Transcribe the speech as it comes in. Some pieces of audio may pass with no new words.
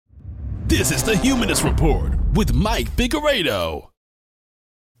This is the Humanist Report with Mike Figueredo.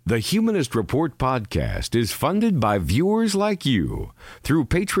 The Humanist Report podcast is funded by viewers like you through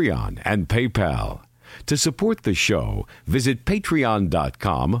Patreon and PayPal. To support the show, visit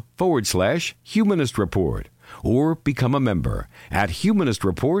patreon.com/Humanist Report or become a member at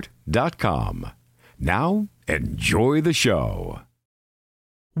humanistreport.com. Now, enjoy the show.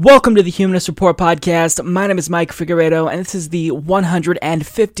 Welcome to the Humanist Report podcast. My name is Mike Figueredo, and this is the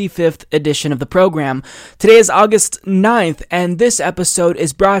 155th edition of the program. Today is August 9th, and this episode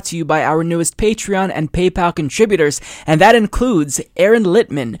is brought to you by our newest Patreon and PayPal contributors, and that includes Aaron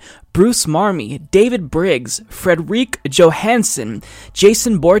Littman, Bruce Marmee, David Briggs, Frederic Johansson,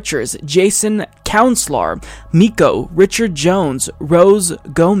 Jason Borchers, Jason Counselor, Miko, Richard Jones, Rose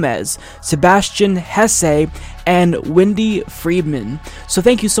Gomez, Sebastian Hesse, and Wendy Friedman. So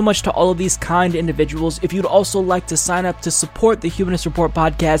thank you so much to all of these kind individuals. If you'd also like to sign up to support the Humanist Report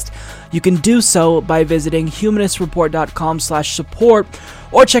podcast, you can do so by visiting humanistreport.com/support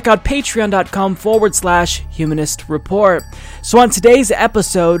or check out patreon.com/Humanist Report. So on today's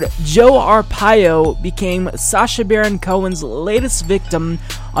episode, Joe Arpaio became Sacha Baron Cohen's latest victim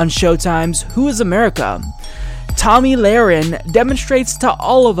on Showtime's Who is America? Tommy Lahren demonstrates to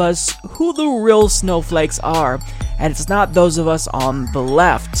all of us who the real snowflakes are, and it's not those of us on the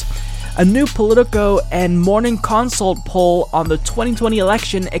left. A new Politico and Morning Consult poll on the 2020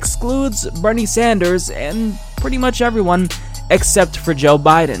 election excludes Bernie Sanders and pretty much everyone except for Joe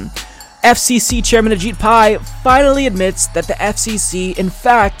Biden. FCC Chairman Ajit Pai finally admits that the FCC, in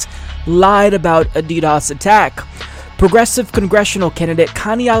fact, lied about a DDoS attack. Progressive congressional candidate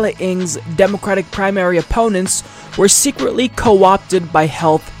Kaniela Ing's Democratic primary opponents were secretly co-opted by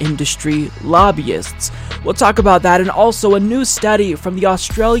health industry lobbyists. We'll talk about that, and also a new study from the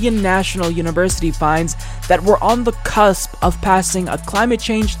Australian National University finds that we're on the cusp of passing a climate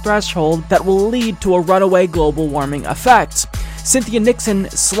change threshold that will lead to a runaway global warming effect. Cynthia Nixon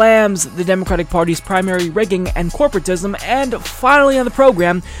slams the Democratic Party's primary rigging and corporatism, and finally on the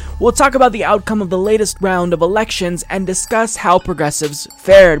program, we'll talk about the outcome of the latest round of elections and discuss how progressives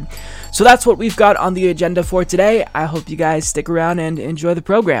fared. So that's what we've got on the agenda for today. I hope you guys stick around and enjoy the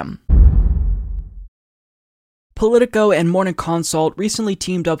program. Politico and Morning Consult recently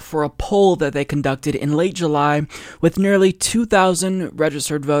teamed up for a poll that they conducted in late July with nearly 2,000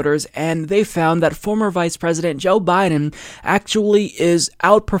 registered voters, and they found that former Vice President Joe Biden actually is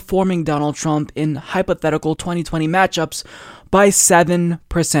outperforming Donald Trump in hypothetical 2020 matchups by 7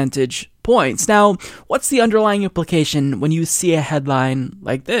 percentage points. Now, what's the underlying implication when you see a headline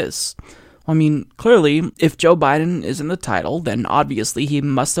like this? I mean, clearly, if Joe Biden is in the title, then obviously he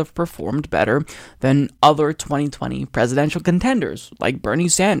must have performed better than other 2020 presidential contenders, like Bernie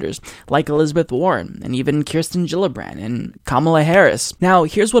Sanders, like Elizabeth Warren, and even Kirsten Gillibrand and Kamala Harris. Now,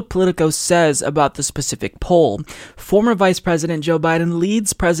 here's what Politico says about the specific poll. Former Vice President Joe Biden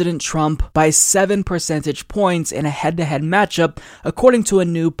leads President Trump by 7 percentage points in a head-to-head matchup, according to a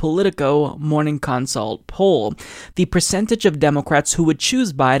new Politico Morning Consult poll. The percentage of Democrats who would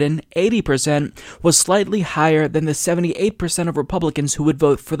choose Biden, 80%, was slightly higher than the 78% of Republicans who would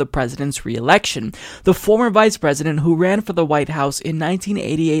vote for the president's re-election. The former vice president who ran for the White House in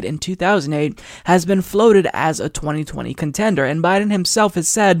 1988 and 2008 has been floated as a 2020 contender, and Biden himself has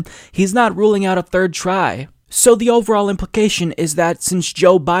said he's not ruling out a third try. So the overall implication is that since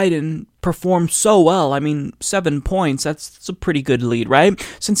Joe Biden performed so well, 7 points, that's a pretty good lead, right?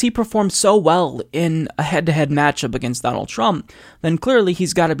 Since he performed so well in a head-to-head matchup against Donald Trump, then clearly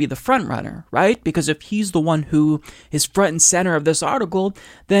he's got to be the front runner, right? Because if he's the one who is front and center of this article,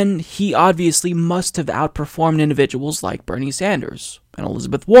 then he obviously must have outperformed individuals like Bernie Sanders and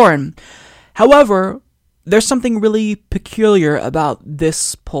Elizabeth Warren. However, there's something really peculiar about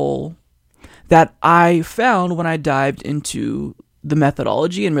this poll that I found when I dived into the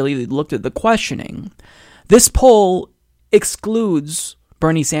methodology and really looked at the questioning. This poll excludes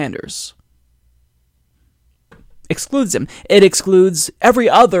Bernie Sanders. Excludes him. It excludes every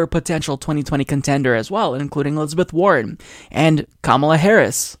other potential 2020 contender as well, including Elizabeth Warren and Kamala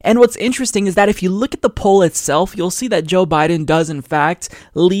Harris. And what's interesting is that if you look at the poll itself, you'll see that Joe Biden does in fact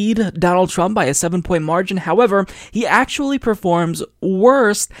lead Donald Trump by a 7-point margin. However, he actually performs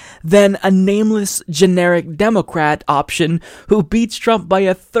worse than a nameless generic Democrat option who beats Trump by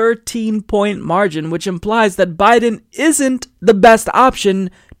a 13-point margin, which implies that Biden isn't the best option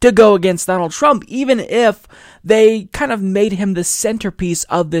to go against Donald Trump, even if they kind of made him the centerpiece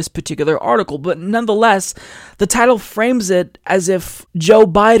of this particular article. But nonetheless, the title frames it as if Joe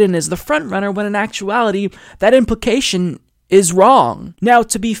Biden is the frontrunner, when in actuality, that implication is wrong. Now,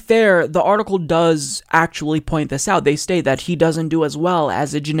 to be fair, the article does actually point this out. They state that he doesn't do as well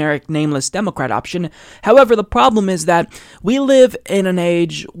as a generic nameless Democrat option. However, the problem is that we live in an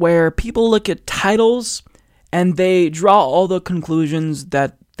age where people look at titles and they draw all the conclusions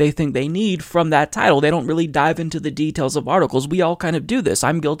that they think they need from that title. They don't really dive into the details of articles. We all kind of do this.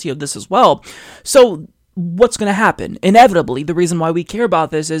 I'm guilty of this as well. So what's going to happen? Inevitably, the reason why we care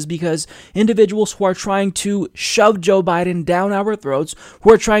about this is because individuals who are trying to shove Joe Biden down our throats,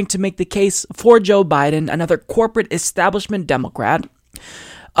 who are trying to make the case for Joe Biden, another corporate establishment Democrat,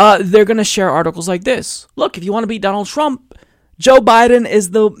 they're going to share articles like this. Look, if you want to beat Donald Trump, Joe Biden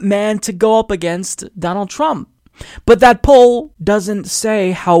is the man to go up against Donald Trump. But that poll doesn't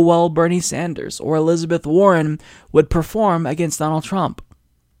say how well Bernie Sanders or Elizabeth Warren would perform against Donald Trump.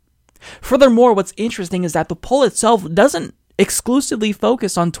 Furthermore, what's interesting is that the poll itself doesn't exclusively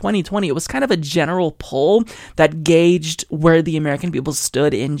focus on 2020. It was kind of a general poll that gauged where the American people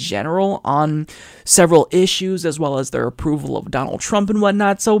stood in general on several issues, as well as their approval of Donald Trump and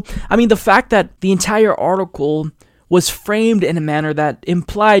whatnot. So, I mean, the fact that the entire article was framed in a manner that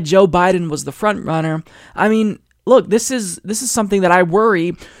implied Joe Biden was the front runner, I mean, look, this is something that I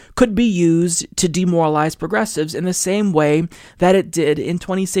worry could be used to demoralize progressives in the same way that it did in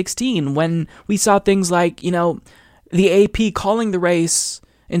 2016 when we saw things like, the AP calling the race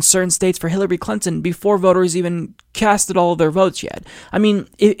in certain states for Hillary Clinton before voters even casted all of their votes yet. I mean,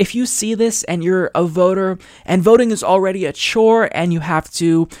 if you see this and you're a voter and voting is already a chore and you have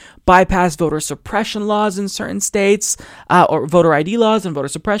to bypass voter suppression laws in certain states, or voter ID laws and voter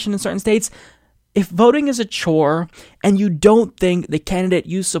suppression in certain states, if voting is a chore and you don't think the candidate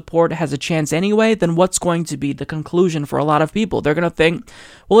you support has a chance anyway, then what's going to be the conclusion for a lot of people? They're going to think,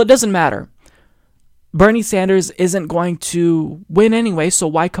 well, it doesn't matter. Bernie Sanders isn't going to win anyway, so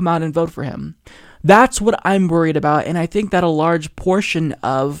why come out and vote for him? That's what I'm worried about, and I think that a large portion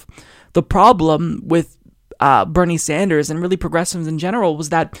of the problem with Bernie Sanders and really progressives in general was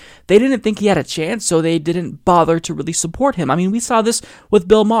that they didn't think he had a chance, so they didn't bother to really support him. I mean, we saw this with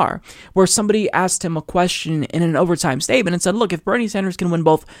Bill Maher, where somebody asked him a question in an overtime statement and said, look, if Bernie Sanders can win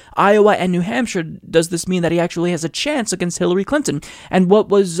both Iowa and New Hampshire, does this mean that he actually has a chance against Hillary Clinton? And what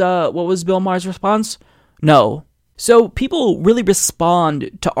was Bill Maher's response? No. So people really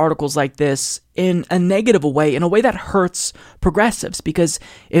respond to articles like this in a negative way, in a way that hurts progressives, because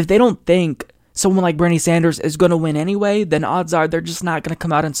if they don't think someone like Bernie Sanders is going to win anyway, then odds are they're just not going to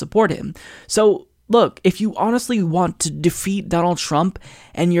come out and support him. So, look, if you honestly want to defeat Donald Trump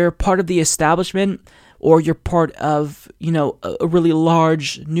and you're part of the establishment or you're part of, a really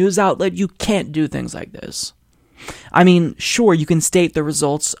large news outlet, you can't do things like this. I mean, sure, you can state the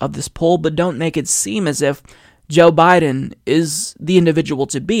results of this poll, but don't make it seem as if Joe Biden is the individual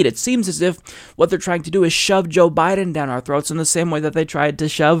to beat. It seems as if what they're trying to do is shove Joe Biden down our throats in the same way that they tried to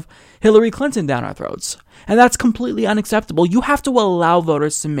shove Hillary Clinton down our throats. And that's completely unacceptable. You have to allow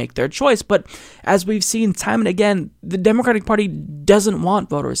voters to make their choice. But as we've seen time and again, the Democratic Party doesn't want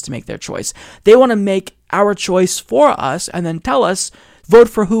voters to make their choice. They want to make our choice for us and then tell us, vote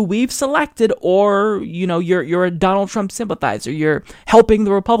for who we've selected, or, you're a Donald Trump sympathizer. You're helping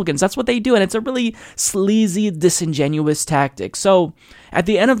the Republicans. That's what they do, and it's a really sleazy, disingenuous tactic. So, at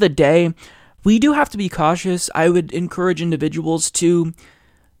the end of the day, we do have to be cautious. I would encourage individuals to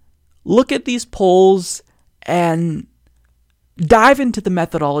look at these polls and dive into the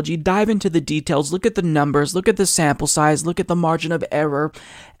methodology, dive into the details, look at the numbers, look at the sample size, look at the margin of error.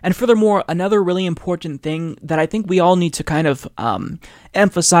 And furthermore, another really important thing that I think we all need to kind of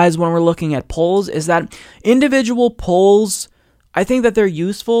emphasize when we're looking at polls is that individual polls, I think that they're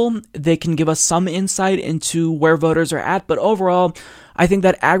useful. They can give us some insight into where voters are at, but overall, I think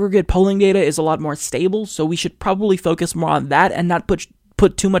that aggregate polling data is a lot more stable, so we should probably focus more on that and not put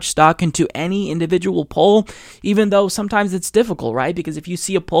too much stock into any individual poll, even though sometimes it's difficult, right? Because if you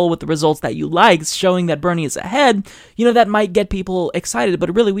see a poll with the results that you like showing that Bernie is ahead, that might get people excited.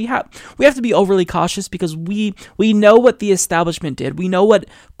 But really, we have to be overly cautious because we know what the establishment did. We know what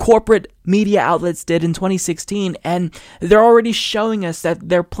corporate media outlets did in 2016, and they're already showing us that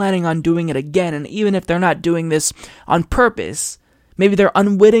they're planning on doing it again. And even if they're not doing this on purpose, maybe they're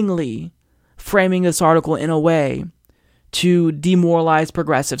unwittingly framing this article in a way to demoralize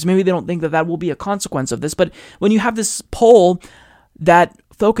progressives. Maybe they don't think that will be a consequence of this, but when you have this poll that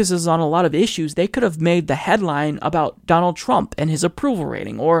focuses on a lot of issues, they could have made the headline about Donald Trump and his approval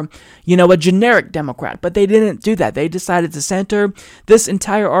rating, or, a generic Democrat, but they didn't do that. They decided to center this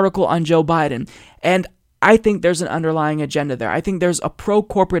entire article on Joe Biden, and I think there's an underlying agenda there. I think there's a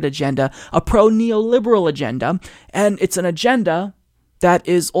pro-corporate agenda, a pro-neoliberal agenda, and it's an agenda that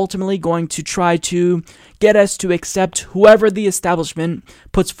is ultimately going to try to get us to accept whoever the establishment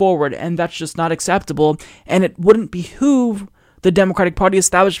puts forward, and that's just not acceptable. And it wouldn't behoove the Democratic Party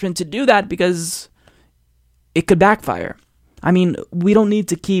establishment to do that because it could backfire. I mean, we don't need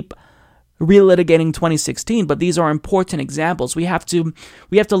to keep relitigating 2016, but these are important examples. We have to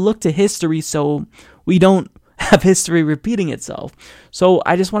look to history so we don't have history repeating itself. So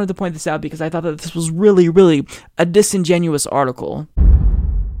I just wanted to point this out because I thought that this was really, really a disingenuous article.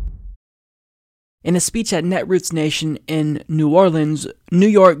 In a speech at Netroots Nation in New Orleans, New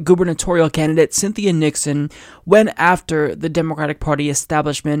York gubernatorial candidate Cynthia Nixon went after the Democratic Party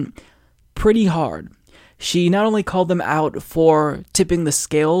establishment pretty hard. She not only called them out for tipping the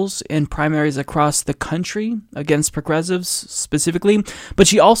scales in primaries across the country against progressives specifically, but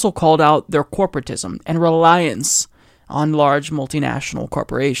she also called out their corporatism and reliance on large multinational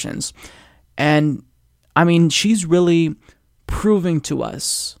corporations. And, I mean, she's really proving to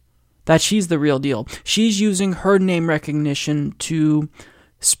us that she's the real deal. She's using her name recognition to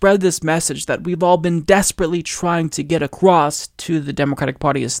spread this message that we've all been desperately trying to get across to the Democratic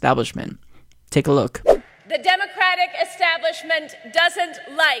Party establishment. Take a look. The Democratic establishment doesn't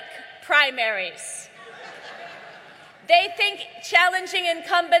like primaries. They think challenging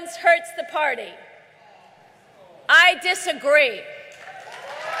incumbents hurts the party. I disagree.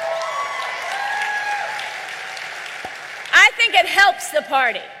 I think it helps the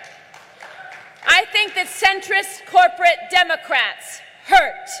party. I think that centrist corporate Democrats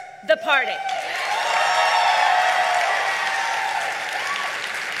hurt the party.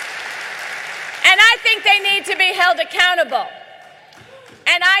 And I think they need to be held accountable.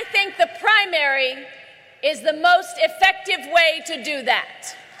 And I think the primary is the most effective way to do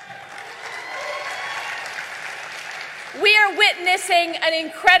that. We are witnessing an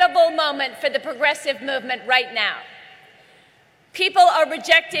incredible moment for the progressive movement right now. People are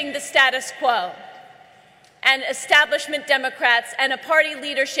rejecting the status quo and establishment Democrats and a party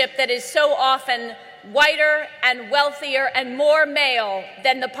leadership that is so often whiter and wealthier and more male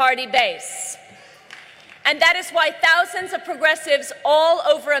than the party base. And that is why thousands of progressives all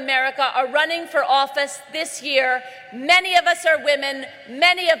over America are running for office this year. Many of us are women,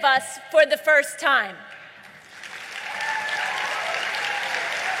 many of us for the first time.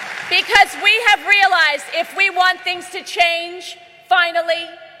 Because we have realized if we want things to change, finally,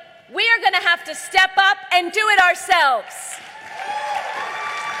 we are going to have to step up and do it ourselves.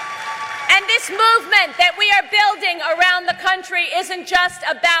 And this movement that we are building around the country isn't just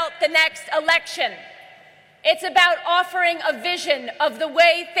about the next election. It's about offering a vision of the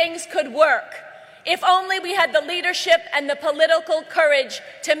way things could work if only we had the leadership and the political courage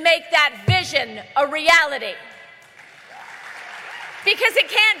to make that vision a reality. Because it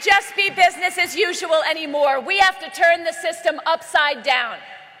can't just be business as usual anymore. We have to turn the system upside down.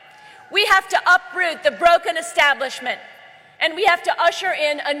 We have to uproot the broken establishment, and we have to usher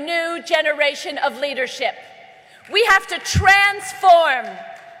in a new generation of leadership. We have to transform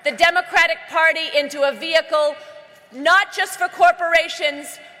the Democratic Party into a vehicle not just for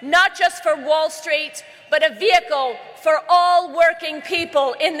corporations, not just for Wall Street, but a vehicle for all working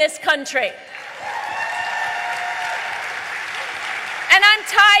people in this country. And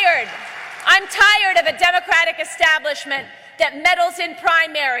I'm tired of a Democratic establishment that meddles in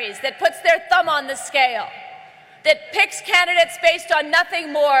primaries, that puts their thumb on the scale, that picks candidates based on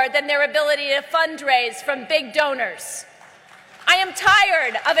nothing more than their ability to fundraise from big donors. I am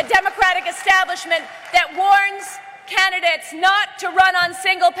tired of a Democratic establishment that warns candidates not to run on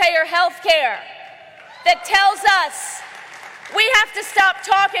single-payer health care, that tells us we have to stop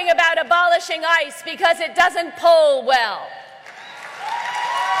talking about abolishing ICE because it doesn't poll well.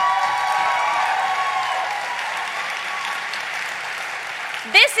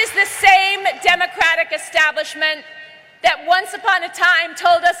 This is the same Democratic establishment that once upon a time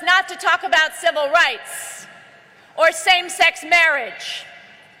told us not to talk about civil rights, or same-sex marriage,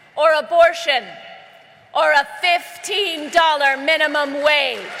 or abortion, or a $15 minimum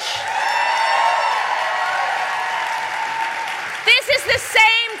wage. This is the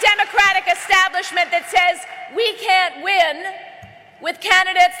same Democratic establishment that says we can't win with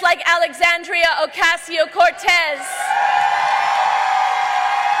candidates like Alexandria Ocasio-Cortez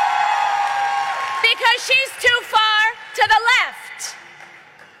because she's too far to the left.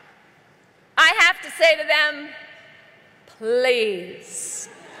 I have to say to them, please,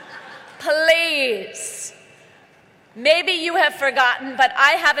 please. Maybe you have forgotten, but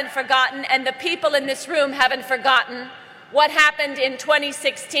I haven't forgotten, and the people in this room haven't forgotten what happened in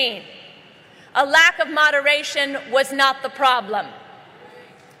 2016. A lack of moderation was not the problem.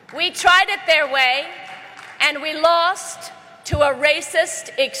 We tried it their way, and we lost to a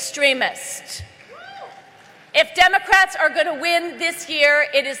racist extremist. If Democrats are going to win this year,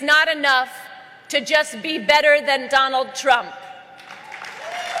 it is not enough to just be better than Donald Trump.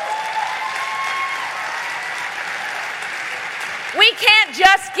 We can't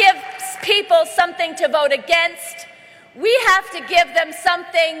just give people something to vote against. We have to give them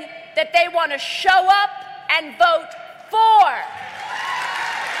something that they want to show up and vote for.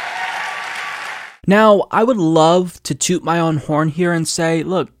 Now, I would love to toot my own horn here and say,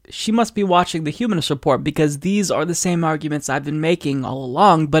 look, she must be watching the Humanist Report because these are the same arguments I've been making all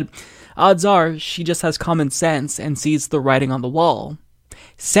along, but odds are she just has common sense and sees the writing on the wall.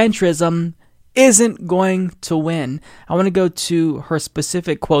 Centrism isn't going to win. I want to go to her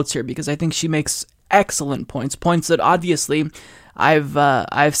specific quotes here because I think she makes excellent points that obviously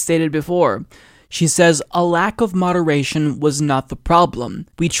I've stated before. She says, a lack of moderation was not the problem.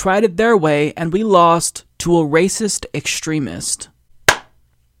 We tried it their way and we lost to a racist extremist.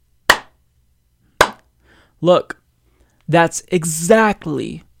 Look, that's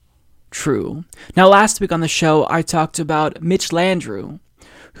exactly true. Now, last week on the show, I talked about Mitch Landrieu,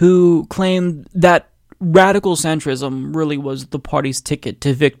 who claimed that radical centrism really was the party's ticket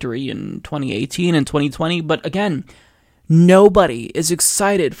to victory in 2018 and 2020. But again, nobody is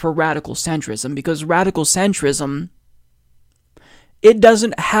excited for radical centrism because radical centrism, it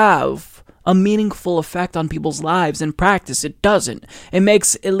doesn't have a meaningful effect on people's lives in practice. It doesn't. It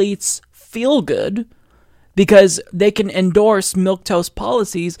makes elites feel good because they can endorse milquetoast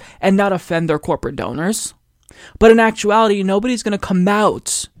policies and not offend their corporate donors. But in actuality, nobody's going to come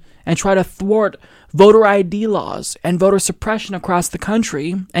out and try to thwart voter ID laws and voter suppression across the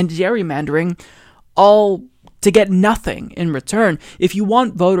country and gerrymandering, all to get nothing in return. If you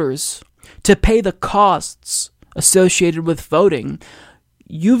want voters to pay the costs associated with voting,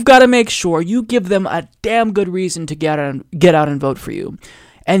 you've got to make sure you give them a damn good reason to get out and vote for you.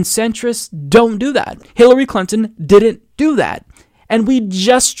 And centrists don't do that. Hillary Clinton didn't do that. And we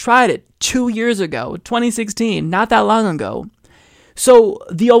just tried it 2 years ago, 2016, not that long ago. So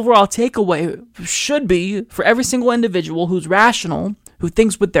the overall takeaway should be for every single individual who's rational, who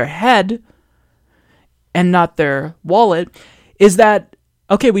thinks with their head and not their wallet, is that,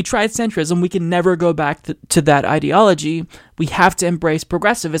 okay, we tried centrism, we can never go back to that ideology. We have to embrace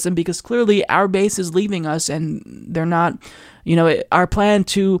progressivism because clearly our base is leaving us and they're not, our plan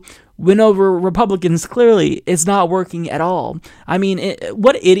to win over Republicans clearly is not working at all. I mean,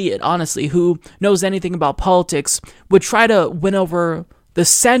 what idiot, honestly, who knows anything about politics would try to win over the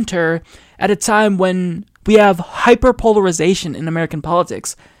center at a time when we have hyperpolarization in American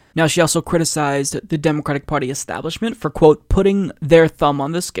politics? Now, she also criticized the Democratic Party establishment for, quote, putting their thumb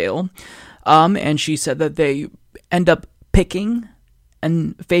on the scale. And she said that they end up picking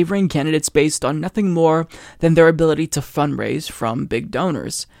and favoring candidates based on nothing more than their ability to fundraise from big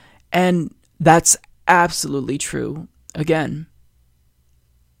donors. And that's absolutely true. Again,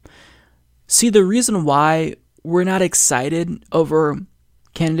 see, the reason why we're not excited over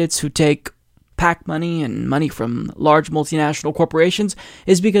candidates who take PAC money and money from large multinational corporations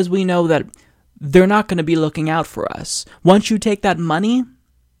is because we know that they're not going to be looking out for us. Once you take that money,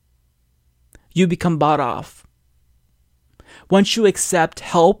 you become bought off. Once you accept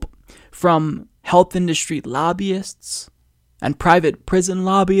help from health industry lobbyists and private prison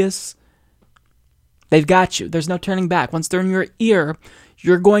lobbyists, they've got you. There's no turning back. Once they're in your ear,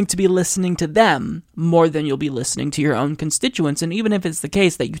 you're going to be listening to them more than you'll be listening to your own constituents. And even if it's the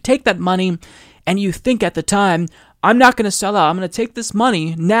case that you take that money and you think at the time, I'm not going to sell out, I'm going to take this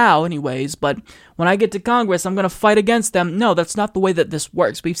money now anyways, but when I get to Congress, I'm going to fight against them. No, that's not the way that this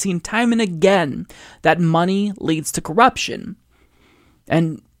works. We've seen time and again that money leads to corruption.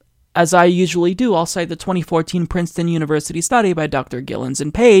 And as I usually do, I'll cite the 2014 Princeton University study by Dr. Gillens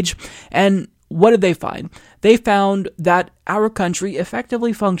and Page. And what did they find? They found that our country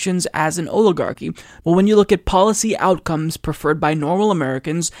effectively functions as an oligarchy. Well, when you look at policy outcomes preferred by normal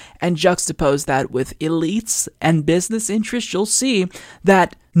Americans and juxtapose that with elites and business interests, you'll see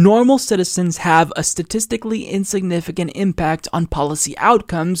that normal citizens have a statistically insignificant impact on policy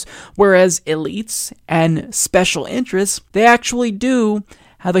outcomes, whereas elites and special interests, they actually do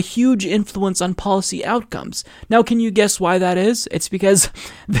have a huge influence on policy outcomes. Now, can you guess why that is? It's because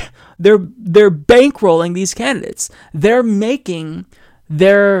they're bankrolling these candidates. They're making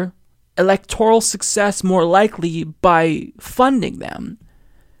their electoral success more likely by funding them.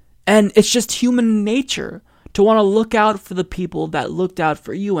 And it's just human nature to want to look out for the people that looked out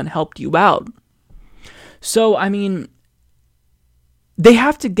for you and helped you out. So, I mean, they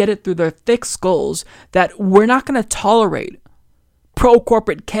have to get it through their thick skulls that we're not going to tolerate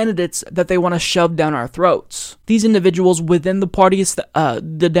pro-corporate candidates that they want to shove down our throats. These individuals within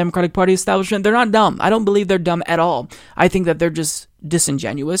the Democratic Party establishment, they're not dumb. I don't believe they're dumb at all. I think that they're just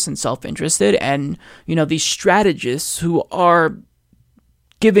disingenuous and self-interested, and, these strategists who are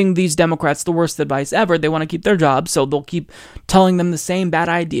giving these Democrats the worst advice ever. They want to keep their jobs, so they'll keep telling them the same bad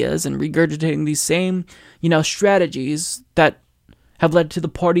ideas and regurgitating these same, strategies that have led to the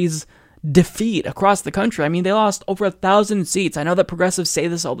party's defeat across the country. I mean, they lost over 1,000 seats. I know that progressives say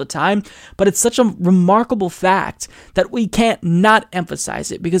this all the time, but it's such a remarkable fact that we can't not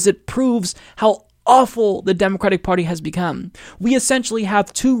emphasize it, because it proves how awful the Democratic Party has become. We essentially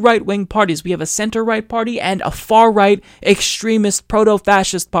have two right-wing parties. We have a center-right party and a far-right extremist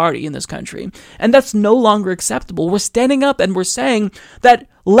proto-fascist party in this country. And that's no longer acceptable. We're standing up and we're saying that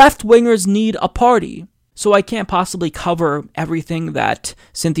left-wingers need a party. So I can't possibly cover everything that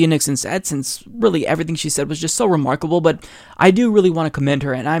Cynthia Nixon said, since really everything she said was just so remarkable, but I do really want to commend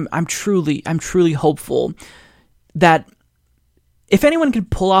her, and I'm truly hopeful that if anyone can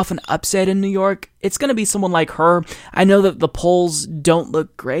pull off an upset in New York, it's going to be someone like her. I know that the polls don't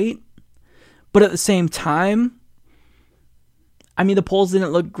look great, but at the same time, the polls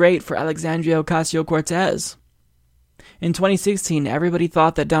didn't look great for Alexandria Ocasio-Cortez. In 2016, everybody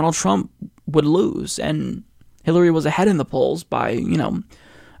thought that Donald Trump would lose, and Hillary was ahead in the polls by,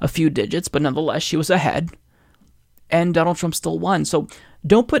 a few digits, but nonetheless, she was ahead, and Donald Trump still won. So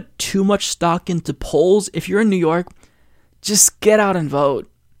don't put too much stock into polls. If you're in New York, just get out and vote.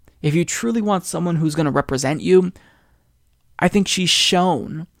 If you truly want someone who's going to represent you, I think she's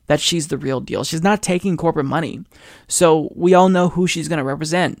shown that she's the real deal. She's not taking corporate money. So we all know who she's going to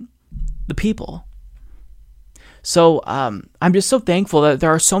represent. The people. So I'm just so thankful that there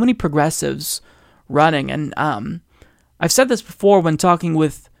are so many progressives running. And I've said this before when talking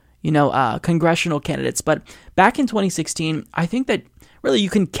with, congressional candidates. But back in 2016, I think that really you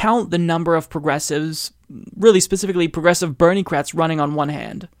can count the number of progressives, really specifically progressive Bernie-crats running on one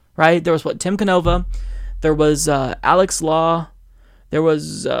hand, right? There was Tim Canova, there was Alex Law, there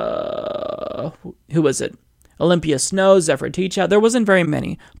was, who was it? Olympia Snowe, Zephyr Teachout. There wasn't very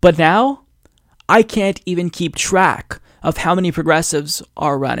many. But now, I can't even keep track of how many progressives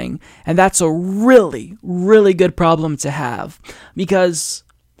are running. And that's a really, really good problem to have. Because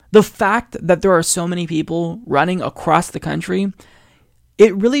the fact that there are so many people running across the country,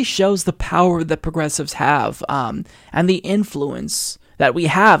 it really shows the power that progressives have, and the influence that we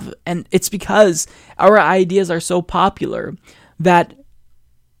have. And it's because our ideas are so popular that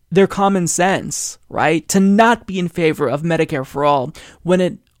they're common sense, right? To not be in favor of Medicare for all when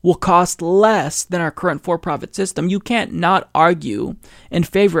it will cost less than our current for-profit system. You can't not argue in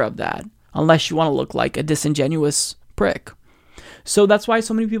favor of that unless you want to look like a disingenuous prick. So that's why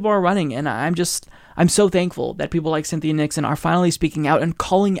so many people are running, and I'm so thankful that people like Cynthia Nixon are finally speaking out and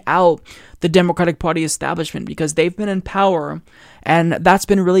calling out the Democratic Party establishment, because they've been in power, and that's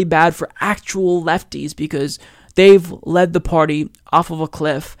been really bad for actual lefties, because they've led the party off of a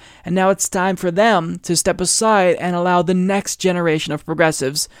cliff, and now it's time for them to step aside and allow the next generation of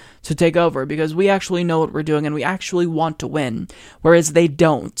progressives to take over, because we actually know what we're doing and we actually want to win, whereas they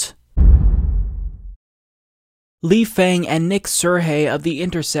don't. Lee Fang and Nick Serhay of The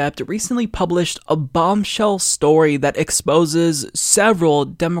Intercept recently published a bombshell story that exposes several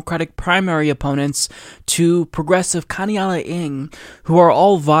Democratic primary opponents to progressive Kaniela Ing, who are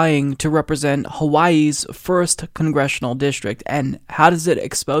all vying to represent Hawaii's 1st congressional district. And how does it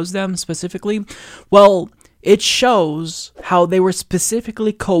expose them specifically? Well, it shows how they were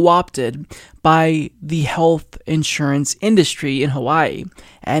specifically co-opted by the health insurance industry in Hawaii.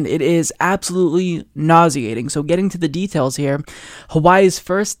 And it is absolutely nauseating. So getting to the details here, Hawaii's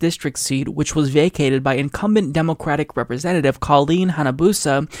 1st district seat, which was vacated by incumbent Democratic Representative Colleen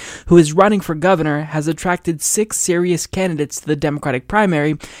Hanabusa, who is running for governor, has attracted 6 serious candidates to the Democratic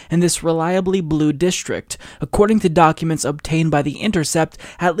primary in this reliably blue district. According to documents obtained by The Intercept,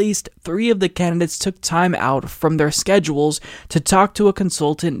 at least 3 of the candidates took time out from their schedules to talk to a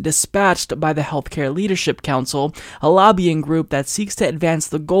consultant dispatched by the Healthcare Leadership Council, a lobbying group that seeks to advance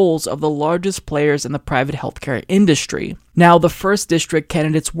the goals of the largest players in the private healthcare industry. Now, the 1st district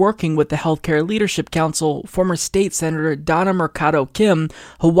candidates working with the Healthcare Leadership Council, former State Senator Donna Mercado Kim,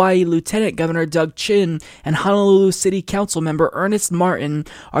 Hawaii Lieutenant Governor Doug Chin, and Honolulu City Council member Ernest Martin,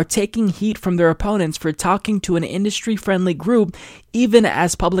 are taking heat from their opponents for talking to an industry-friendly group, even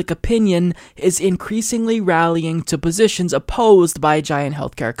as public opinion is increasingly rallying to positions opposed by giant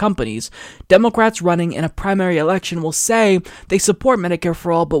healthcare companies. Democrats running in a primary election will say they support Medicare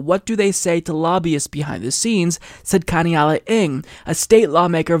for all, but what do they say to lobbyists behind the scenes, said Kaniela Kaniela Ing, a state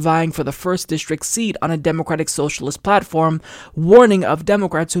lawmaker vying for the 1st District seat on a Democratic Socialist platform, warning of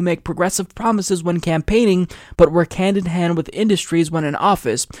Democrats who make progressive promises when campaigning but work hand-in-hand with industries when in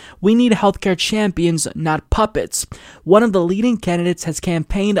office. We need healthcare champions, not puppets. One of the leading candidates has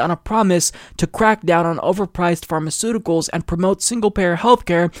campaigned on a promise to crack down on overpriced pharmaceuticals and promote single-payer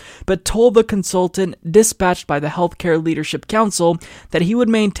healthcare, but told the consultant dispatched by the Healthcare Leadership Council that he would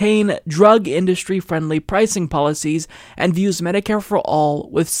maintain drug industry-friendly pricing policies and views Medicare for All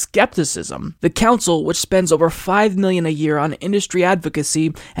with skepticism. The council, which spends over $5 million a year on industry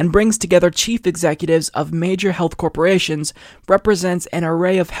advocacy and brings together chief executives of major health corporations, represents an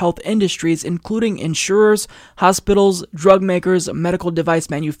array of health industries including insurers, hospitals, drug makers, medical device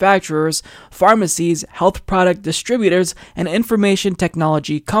manufacturers, pharmacies, health product distributors, and information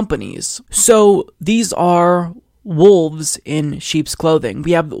technology companies. So these are wolves in sheep's clothing.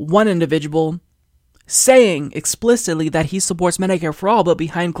 We have one individual saying explicitly that he supports Medicare for All, but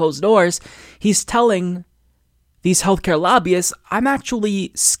behind closed doors, he's telling these healthcare lobbyists, I'm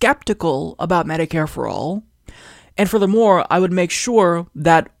actually skeptical about Medicare for All. And furthermore, I would make sure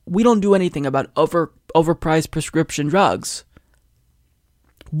that we don't do anything about overpriced prescription drugs.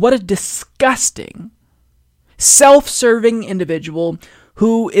 What a disgusting, self-serving individual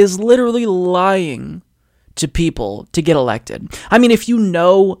who is literally lying to people to get elected. I mean, if you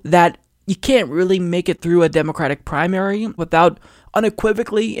know that you can't really make it through a Democratic primary without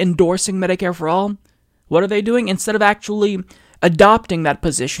unequivocally endorsing Medicare for All, what are they doing? Instead of actually adopting that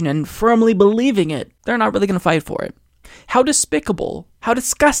position and firmly believing it, they're not really going to fight for it. How despicable, how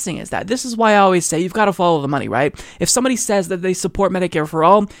disgusting is that? This is why I always say you've got to follow the money, right? If somebody says that they support Medicare for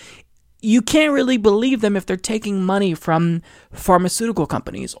All, you can't really believe them if they're taking money from pharmaceutical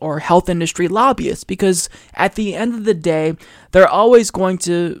companies or health industry lobbyists, because at the end of the day, they're always going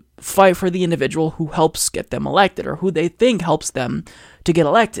to fight for the individual who helps get them elected or who they think helps them to get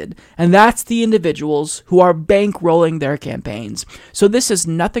elected. And that's the individuals who are bankrolling their campaigns. So this is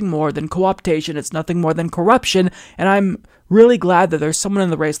nothing more than co-optation. It's nothing more than corruption. And I'm really glad that there's someone in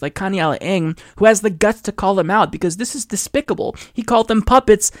the race like Kaniela Ing who has the guts to call them out, because this is despicable. He called them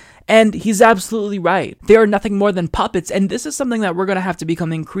puppets, and he's absolutely right. They are nothing more than puppets, and this is something that we're going to have to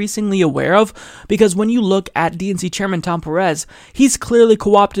become increasingly aware of, because when you look at DNC Chairman Tom Perez, he's clearly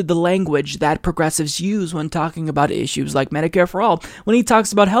co-opted the language that progressives use when talking about issues like Medicare for All. When he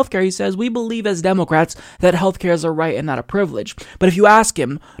talks about healthcare, he says, we believe as Democrats that healthcare is a right and not a privilege. But if you ask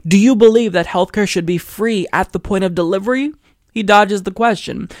him, do you believe that healthcare should be free at the point of delivery? He dodges the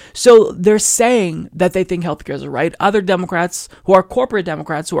question. So they're saying that they think healthcare is a right. Other Democrats, who are corporate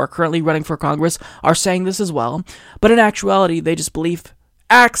Democrats who are currently running for Congress, are saying this as well. But in actuality, they just believe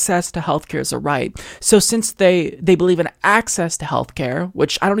access to healthcare is a right. So since they believe in access to healthcare,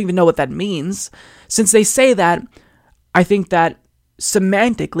 which I don't even know what that means, since they say that, I think that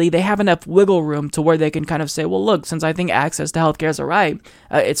semantically they have enough wiggle room to where they can kind of say, well, look, since I think access to healthcare is a right,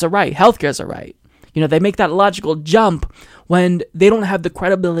 it's a right. Healthcare is a right. You know, they make that logical jump when they don't have the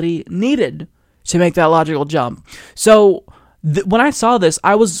credibility needed to make that logical jump. So when I saw this,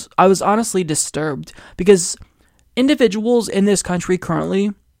 I was honestly disturbed, because individuals in this country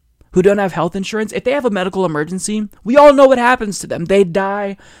currently who don't have health insurance, if they have a medical emergency, we all know what happens to them. They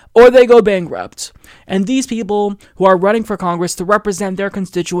die or they go bankrupt. And these people who are running for Congress to represent their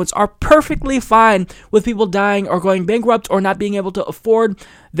constituents are perfectly fine with people dying or going bankrupt or not being able to afford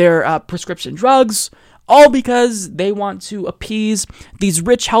their prescription drugs, all because they want to appease these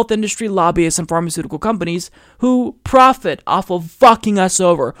rich health industry lobbyists and pharmaceutical companies who profit off of fucking us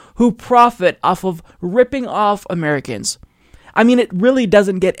over, who profit off of ripping off Americans. I mean, it really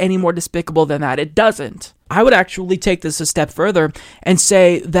doesn't get any more despicable than that. It doesn't. I would actually take this a step further and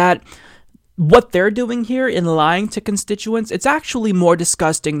say that what they're doing here in lying to constituents, it's actually more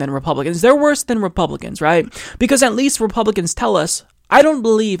disgusting than Republicans. They're worse than Republicans, right? Because at least Republicans tell us, I don't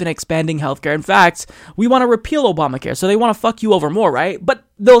believe in expanding healthcare. In fact, we want to repeal Obamacare, so they want to fuck you over more, right? But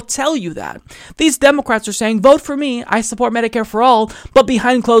they'll tell you that. These Democrats are saying, vote for me, I support Medicare for all, but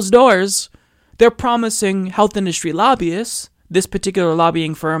behind closed doors, they're promising health industry lobbyists, this particular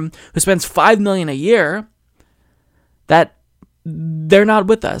lobbying firm who spends $5 million a year, that they're not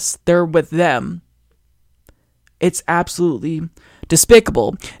with us. They're with them. It's absolutely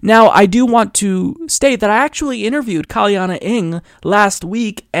despicable. Now, I do want to state that I actually interviewed Kaniela Ing last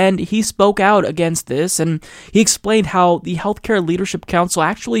week, and he spoke out against this, and he explained how the Healthcare Leadership Council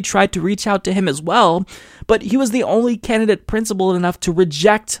actually tried to reach out to him as well, but he was the only candidate principled enough to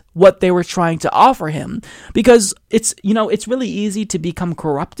reject what they were trying to offer him, because it's really easy to become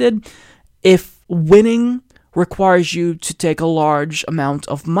corrupted if winning requires you to take a large amount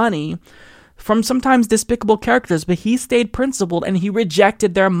of money from sometimes despicable characters, but he stayed principled and he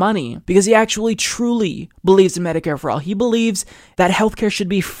rejected their money because he actually truly believes in Medicare for all. He believes that healthcare should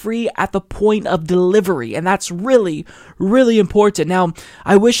be free at the point of delivery, and that's really, really important. Now,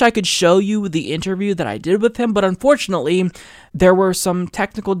 I wish I could show you the interview that I did with him, but unfortunately, there were some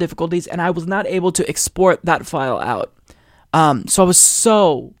technical difficulties and I was not able to export that file out. So I was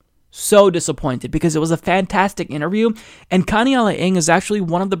so disappointed because it was a fantastic interview, and Kaniela Ing is actually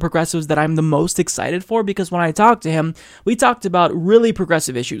one of the progressives that I'm the most excited for, because when I talked to him, we talked about really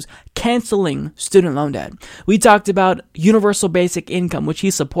progressive issues, canceling student loan debt. We talked about universal basic income, which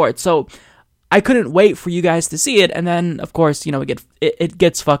he supports. So I couldn't wait for you guys to see it, and then of course, it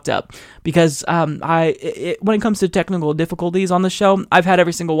gets fucked up because when it comes to technical difficulties on the show, I've had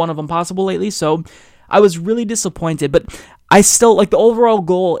every single one of them possible lately, so I was really disappointed, but I still, the overall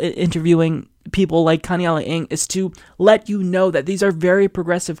goal in interviewing people like Kaniela Ing is to let you know that these are very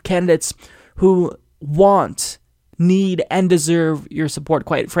progressive candidates who want, need, and deserve your support,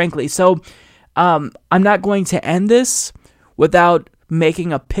 quite frankly. So, I'm not going to end this without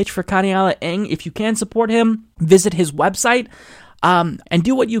making a pitch for Kaniela Ing. If you can support him, visit his website, and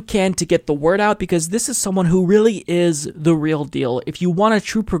do what you can to get the word out, because this is someone who really is the real deal. If you want a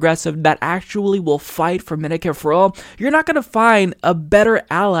true progressive that actually will fight for Medicare for all, you're not going to find a better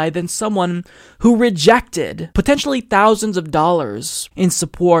ally than someone who rejected potentially thousands of dollars in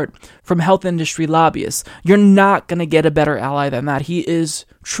support from health industry lobbyists. You're not going to get a better ally than that. He is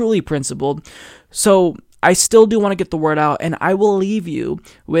truly principled. So I still do want to get the word out, and I will leave you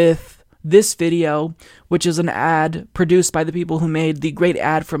with this video, which is an ad produced by the people who made the great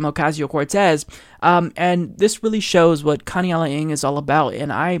ad from Ocasio-Cortez, and this really shows what Kaniela Ing is all about,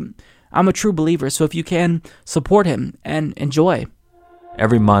 and I'm a true believer, so if you can, support him and enjoy.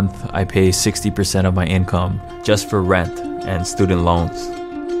 Every month, I pay 60% of my income just for rent and student loans.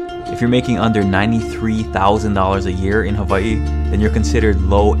 If you're making under $93,000 a year in Hawaii, then you're considered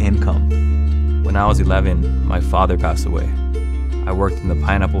low income. When I was 11, my father passed away. I worked in the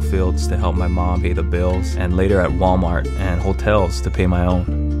pineapple fields to help my mom pay the bills, and later at Walmart and hotels to pay my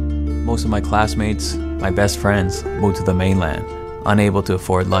own. Most of my classmates, my best friends, moved to the mainland, unable to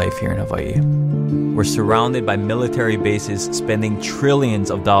afford life here in Hawaii. We're surrounded by military bases spending trillions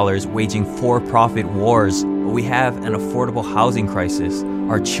of dollars waging for-profit wars, but we have an affordable housing crisis.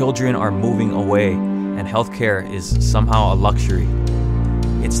 Our children are moving away, and healthcare is somehow a luxury.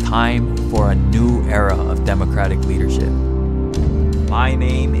 It's time for a new era of democratic leadership. My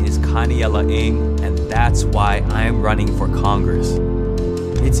name is Kaniela Ing, and that's why I'm running for Congress.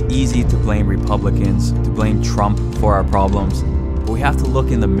 It's easy to blame Republicans, to blame Trump for our problems, but we have to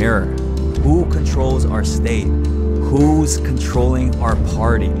look in the mirror. Who controls our state? Who's controlling our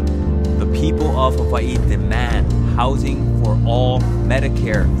party? The people of Hawaii demand housing for all,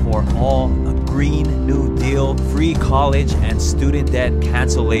 Medicare for all, a Green New Deal, free college and student debt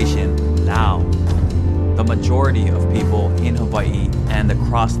cancellation now. The majority of people in Hawaii and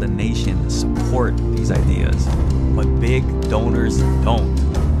across the nation support these ideas, but big donors don't.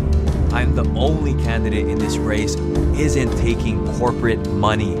 I'm the only candidate in this race who isn't taking corporate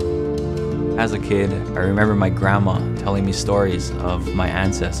money. As a kid, I remember my grandma telling me stories of my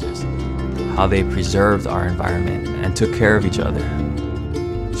ancestors, how they preserved our environment and took care of each other.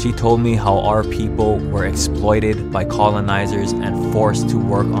 She told me how our people were exploited by colonizers and forced to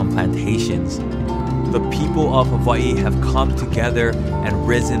work on plantations. The people of Hawaii have come together and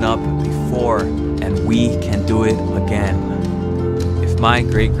risen up before, and we can do it again. If my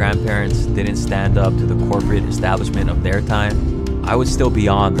great-grandparents didn't stand up to the corporate establishment of their time, I would still be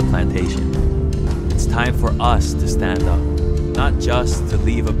on the plantation. It's time for us to stand up, not just to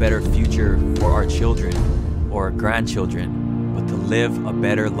leave a better future for our children or our grandchildren, but to live a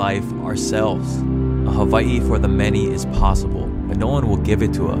better life ourselves. A Hawaii for the many is possible, but no one will give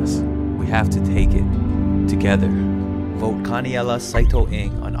it to us. We have to take it together. Vote Kaniela Saito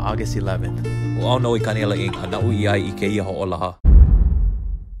Ing on August 11th.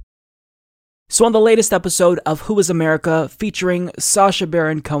 So on the latest episode of Who is America, featuring Sacha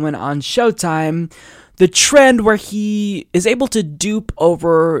Baron Cohen on Showtime, the trend where he is able to dupe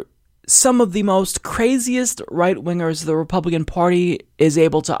over some of the most craziest right-wingers the Republican Party is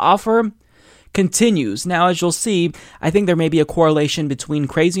able to offer continues. Now, as you'll see, I think there may be a correlation between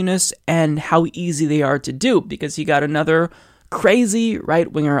craziness and how easy they are to dupe, because he got another crazy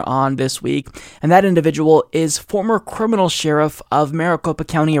right-winger on this week, and that individual is former criminal sheriff of Maricopa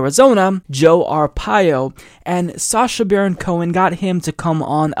County, Arizona, Joe Arpaio, and Sacha Baron Cohen got him to come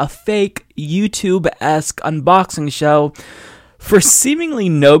on a fake YouTube-esque unboxing show for seemingly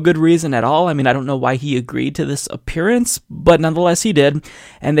no good reason at all. I mean, I don't know why he agreed to this appearance, but nonetheless he did.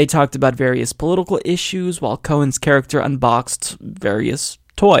 And they talked about various political issues while Cohen's character unboxed various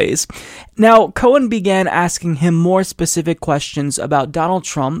toys. Now, Cohen began asking him more specific questions about Donald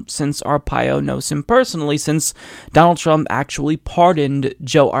Trump, since Arpaio knows him personally, since Donald Trump actually pardoned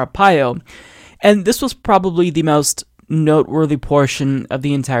Joe Arpaio. And this was probably the most noteworthy portion of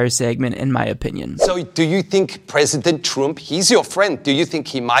the entire segment, in my opinion. So do you think President Trump, he's your friend, do you think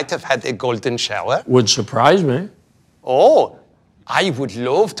he might have had a golden shower? Would surprise me. Oh, I would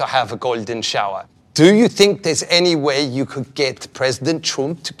love to have a golden shower. Do you think there's any way you could get President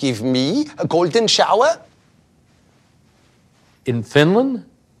Trump to give me a golden shower? In Finland?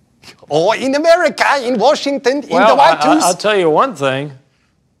 Or in America, in Washington, in the White House? I'll tell you one thing.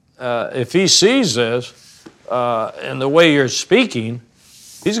 If he sees this, and the way you're speaking,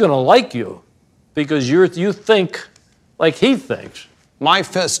 he's going to like you because you think like he thinks. My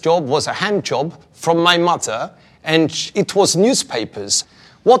first job was a hand job from my mother, and it was newspapers.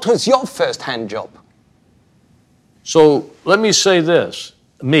 What was your first hand job? So let me say this,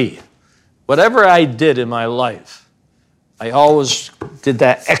 me, whatever I did in my life, I always did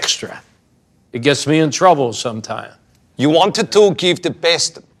that extra. It gets me in trouble sometimes. You wanted to give the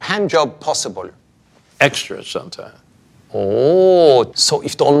best hand job possible. Extra sometimes. Oh, so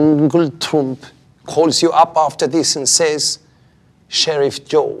if Donald Trump calls you up after this and says, Sheriff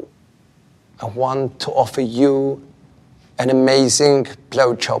Joe, I want to offer you an amazing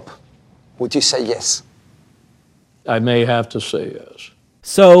blowjob, would you say yes? I may have to say yes.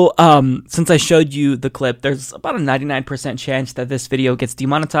 So, since I showed you the clip, there's about a 99% chance that this video gets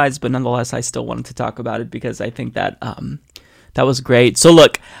demonetized, but nonetheless, I still wanted to talk about it because I think that that was great. So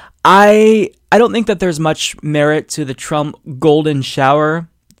look, I don't think that there's much merit to the Trump golden shower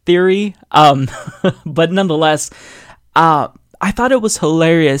theory, but nonetheless, I thought it was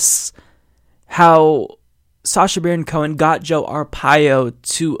hilarious how Sacha Baron Cohen got Joe Arpaio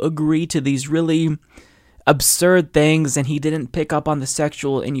to agree to these really absurd things, and he didn't pick up on the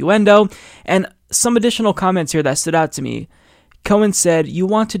sexual innuendo. And some additional comments here that stood out to me. Cohen said, "You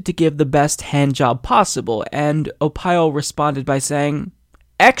wanted to give the best hand job possible," and Arpaio responded by saying,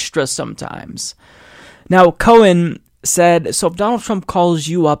 "Extra sometimes." Now, Cohen said, "So if Donald Trump calls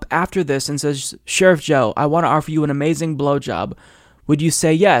you up after this and says, Sheriff Joe, I want to offer you an amazing blowjob, would you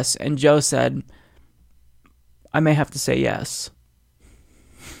say yes?" And Joe said, "I may have to say yes."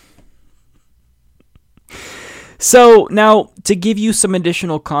 So now, to give you some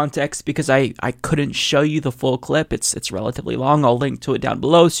additional context, because I couldn't show you the full clip, it's relatively long, I'll link to it down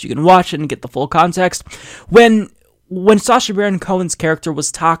below so you can watch it and get the full context. When Sacha Baron Cohen's character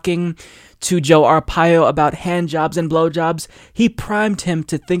was talking to Joe Arpaio about hand jobs and blowjobs, he primed him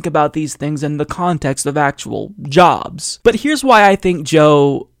to think about these things in the context of actual jobs. But here's why I think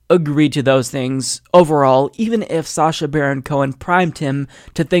Joe agreed to those things overall, even if Sacha Baron Cohen primed him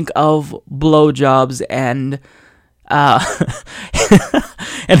to think of blowjobs and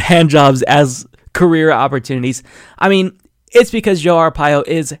and hand jobs as career opportunities. I mean, it's because Joe Arpaio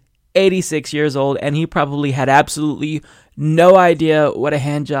is 86 years old, and he probably had absolutely no idea what a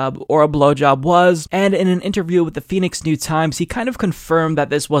hand job or a blowjob was. And in an interview with the Phoenix New Times, he kind of confirmed that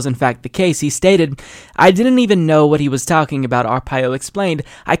this was in fact the case. He stated, "I didn't even know what he was talking about," Arpaio explained.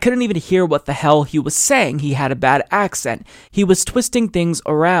 "I couldn't even hear what the hell he was saying. He had a bad accent. He was twisting things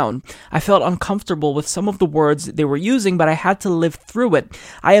around. I felt uncomfortable with some of the words they were using, but I had to live through it.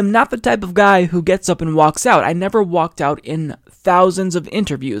 I am not the type of guy who gets up and walks out. I never walked out in thousands of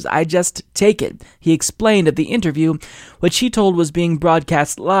interviews. I just take it," he explained at the interview, which he told was being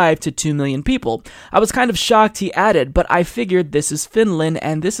broadcast live to 2 million people. "I was kind of shocked," he added, "but I figured this is Finland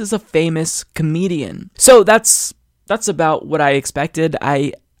and this is a famous comedian." So that's about what I expected.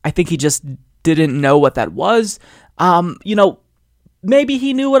 I think he just didn't know what that was. Maybe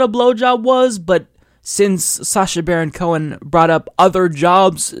he knew what a blowjob was, but since Sacha Baron Cohen brought up other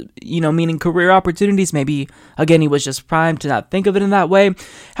jobs, meaning career opportunities, maybe, again, he was just primed to not think of it in that way.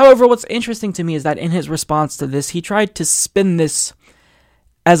 However, what's interesting to me is that in his response to this, he tried to spin this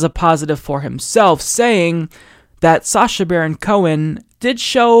as a positive for himself, saying that Sacha Baron Cohen did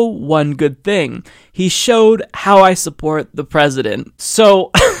show one good thing. He showed how I support the president.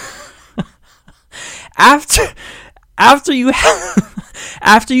 So, after you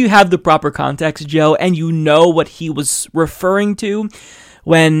have the proper context, Joe, and you know what he was referring to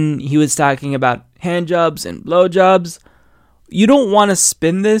when he was talking about hand jobs and blowjobs, you don't want to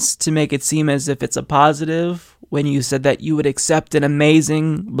spin this to make it seem as if it's a positive when you said that you would accept an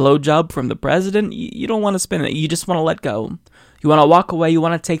amazing blowjob from the president. You don't want to spin it. You just want to let go. You want to walk away. You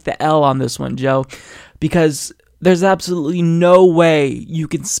want to take the L on this one, Joe, because there's absolutely no way you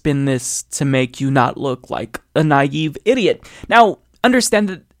can spin this to make you not look like a naive idiot. Now, understand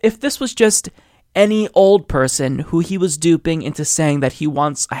that if this was just any old person who he was duping into saying that he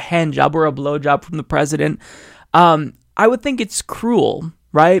wants a hand job or a blow job from the president, I would think it's cruel,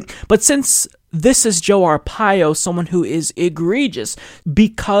 right? But since this is Joe Arpaio, someone who is egregious,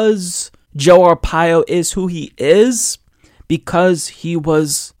 because Joe Arpaio is who he is, because he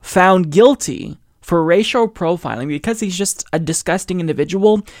was found guilty for racial profiling, because he's just a disgusting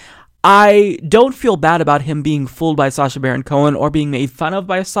individual, I don't feel bad about him being fooled by Sacha Baron Cohen or being made fun of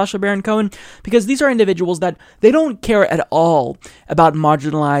by Sacha Baron Cohen, because these are individuals that they don't care at all about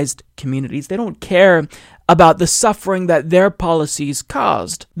marginalized communities. They don't care about the suffering that their policies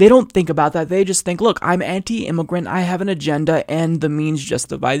caused. They don't think about that. They just think, look, I'm anti-immigrant, I have an agenda, and the means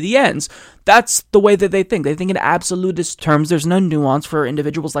justify the ends. That's the way that they think. They think in absolutist terms. There's no nuance for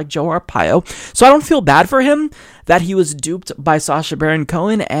individuals like Joe Arpaio. So I don't feel bad for him that he was duped by Sacha Baron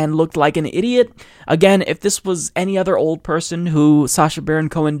Cohen and looked like an idiot. Again, if this was any other old person who Sacha Baron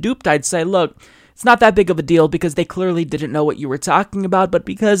Cohen duped, I'd say, look, it's not that big of a deal because they clearly didn't know what you were talking about. But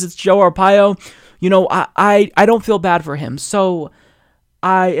because it's Joe Arpaio, I don't feel bad for him. So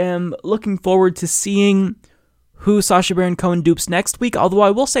I am looking forward to seeing who Sacha Baron Cohen dupes next week. Although I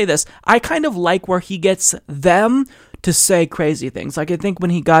will say this, I kind of like where he gets them to say crazy things. Like, I think when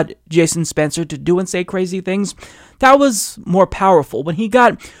he got Jason Spencer to do and say crazy things, that was more powerful. When he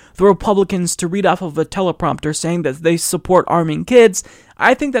got the Republicans to read off of a teleprompter saying that they support arming kids,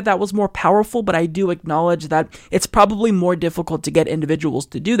 I think that was more powerful, but I do acknowledge that it's probably more difficult to get individuals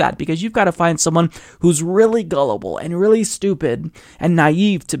to do that because you've got to find someone who's really gullible and really stupid and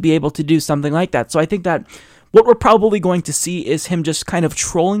naive to be able to do something like that. So I think that what we're probably going to see is him just kind of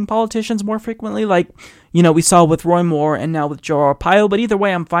trolling politicians more frequently, like, we saw with Roy Moore and now with Joe Arpaio, but either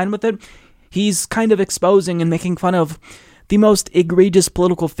way, I'm fine with it. He's kind of exposing and making fun of the most egregious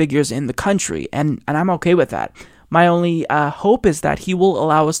political figures in the country, and I'm okay with that. My only hope is that he will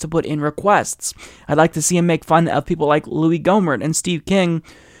allow us to put in requests. I'd like to see him make fun of people like Louis Gohmert and Steve King,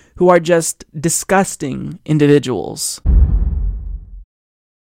 who are just disgusting individuals.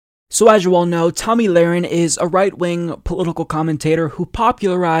 So as you all know, Tomi Lahren is a right-wing political commentator who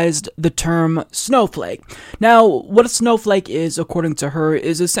popularized the term snowflake. Now, what a snowflake is, according to her,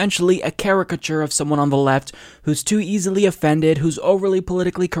 is essentially a caricature of someone on the left who's too easily offended, who's overly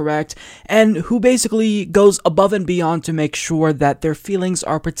politically correct, and who basically goes above and beyond to make sure that their feelings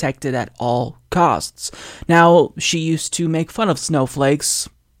are protected at all costs. Now, she used to make fun of snowflakes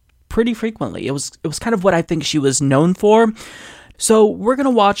pretty frequently. It was kind of what I think she was known for. So we're going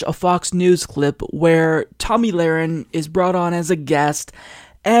to watch a Fox News clip where Tomi Lahren is brought on as a guest,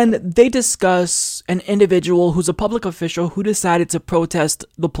 and they discuss an individual who's a public official who decided to protest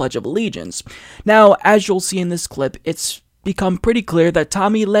the Pledge of Allegiance. Now, as you'll see in this clip, it's become pretty clear that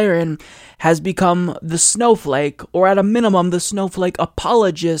Tomi Lahren has become the snowflake, or at a minimum, the snowflake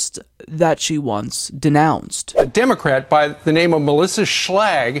apologist that she once denounced. A Democrat by the name of Melissa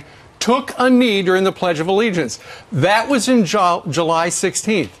Schlag took a knee during the Pledge of Allegiance. That was in July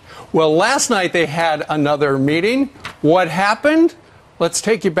 16th. Well, last night they had another meeting. What happened? Let's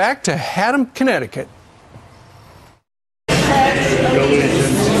take you back to Haddam, Connecticut.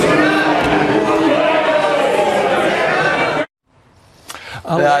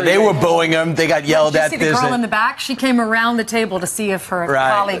 They were booing him. They got yelled at. Did you see the girl in the back? She came around the table to see if her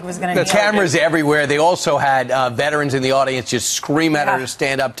colleague was going to. The cameras everywhere. They also had veterans in the audience just scream at her to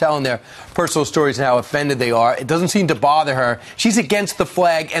stand up, telling their personal stories and how offended they are. It doesn't seem to bother her. She's against the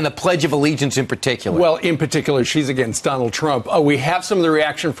flag and the Pledge of Allegiance in particular. Well, in particular, she's against Donald Trump. We have some of the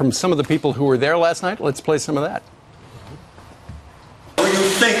reaction from some of the people who were there last night. Let's play some of that. What are you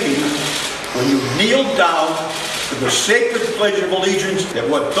thinking when you kneel down to the sacred Pledge of Allegiance, that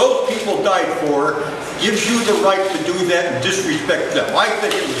what those people died for gives you the right to do that and disrespect them? I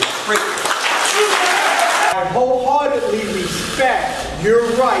think it was great. I wholeheartedly respect your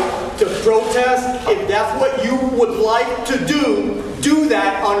right to protest. If that's what you would like to do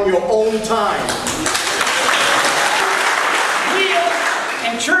that on your own time. Kneel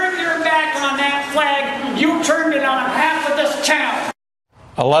and turn your back on that flag. You turned it on half of this town.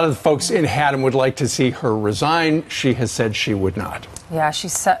 A lot of the folks in Haddam would like to see her resign. She has said she would not. Yeah,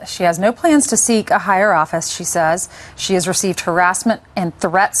 she has no plans to seek a higher office, she says. She has received harassment and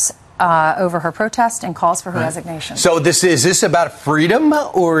threats over her protest and calls for her resignation. So is this about freedom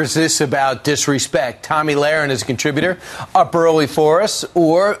or is this about disrespect? Tomi Lahren is a contributor, up early for us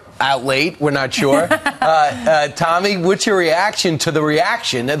or out late, we're not sure. Tommy, what's your reaction to the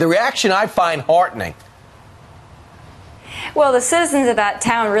reaction? The reaction I find heartening. Well, the citizens of that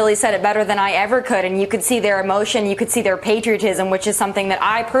town really said it better than I ever could, and you could see their emotion, you could see their patriotism, which is something that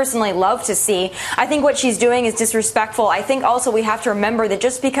I personally love to see. I think what she's doing is disrespectful. I think also we have to remember that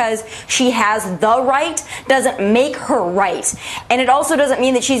just because she has the right doesn't make her right. And it also doesn't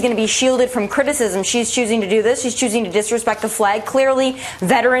mean that she's going to be shielded from criticism. She's choosing to do this. She's choosing to disrespect the flag. Clearly,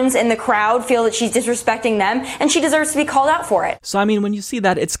 veterans in the crowd feel that she's disrespecting them, and she deserves to be called out for it. So, I mean, when you see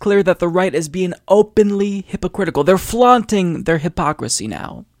that, it's clear that the right is being openly hypocritical. They're flaunting their hypocrisy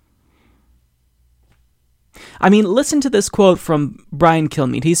now. I mean, listen to this quote from Brian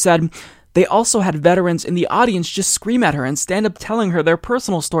Kilmeade. He said, "They also had veterans in the audience just scream at her and stand up telling her their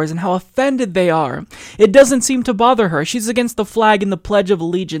personal stories and how offended they are. It doesn't seem to bother her. She's against the flag and the Pledge of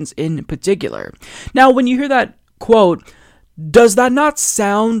Allegiance in particular." Now, when you hear that quote, does that not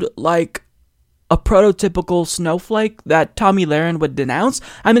sound like a prototypical snowflake that Tomi Lahren would denounce?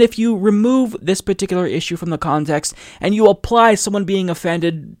 I mean, if you remove this particular issue from the context and you apply someone being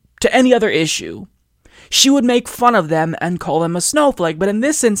offended to any other issue, she would make fun of them and call them a snowflake. But in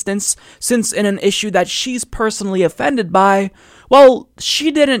this instance, since in an issue that she's personally offended by, well,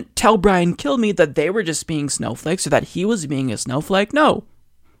 she didn't tell Brian Kilmeade that they were just being snowflakes or that he was being a snowflake. No.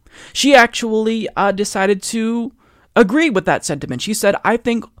 She actually decided to agree with that sentiment. She said, "I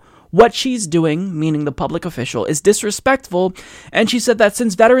think what she's doing," meaning the public official, "is disrespectful," and she said that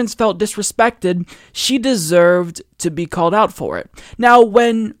since veterans felt disrespected, she deserved to be called out for it. Now,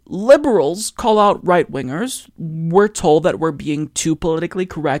 when liberals call out right-wingers, we're told that we're being too politically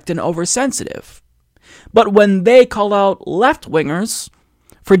correct and oversensitive. But when they call out left-wingers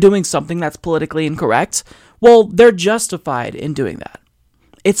for doing something that's politically incorrect, well, they're justified in doing that.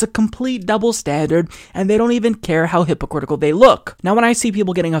 It's a complete double standard, and they don't even care how hypocritical they look. Now, when I see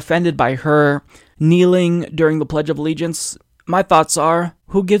people getting offended by her kneeling during the Pledge of Allegiance, my thoughts are,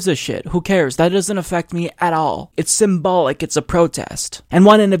 who gives a shit? Who cares? That doesn't affect me at all. It's symbolic. It's a protest. And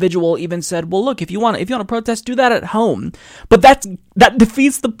one individual even said, well, look, if you want to protest, do that at home. But that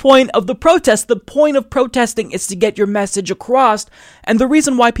defeats the point of the protest. The point of protesting is to get your message across. And the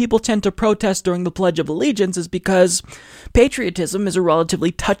reason why people tend to protest during the Pledge of Allegiance is because patriotism is a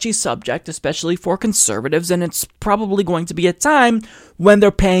relatively touchy subject, especially for conservatives, and it's probably going to be a time when they're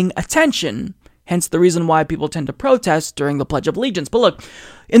paying attention. Hence the reason why people tend to protest during the Pledge of Allegiance. But look,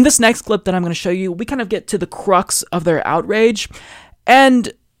 in this next clip that I'm going to show you, we kind of get to the crux of their outrage,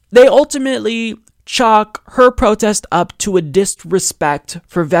 and they ultimately chalk her protest up to a disrespect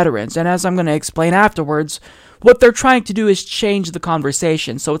for veterans. And as I'm going to explain afterwards, what they're trying to do is change the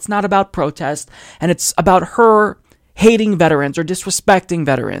conversation. So it's not about protest, and it's about her hating veterans or disrespecting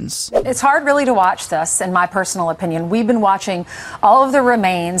veterans. It's hard really to watch this, in my personal opinion. We've been watching all of the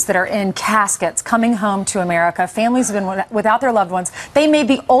remains that are in caskets coming home to America. Families have been without their loved ones. They made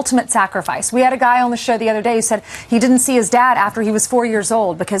the ultimate sacrifice. We had a guy on the show the other day who said he didn't see his dad after he was 4 years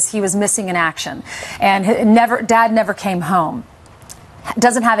old because he was missing in action. And dad never came home.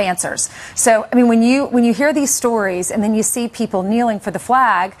 Doesn't have answers. So, I mean, when you hear these stories and then you see people kneeling for the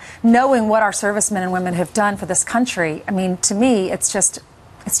flag, knowing what our servicemen and women have done for this country, I mean, to me, it's just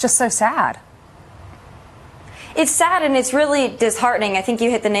so sad. It's sad and it's really disheartening. I think you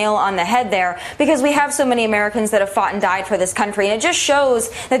hit the nail on the head there, because we have so many Americans that have fought and died for this country. And it just shows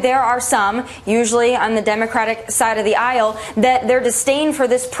that there are some, usually on the Democratic side of the aisle, that their disdain for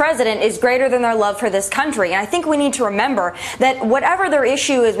this president is greater than their love for this country. And I think we need to remember that whatever their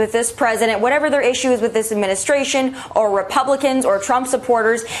issue is with this president, whatever their issue is with this administration or Republicans or Trump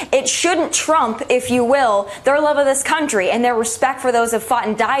supporters, it shouldn't trump, if you will, their love of this country and their respect for those who have fought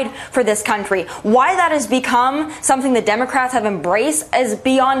and died for this country. Why that has become something the Democrats have embraced is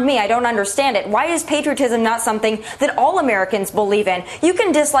beyond me. I don't understand it. Why is patriotism not something that all Americans believe in? You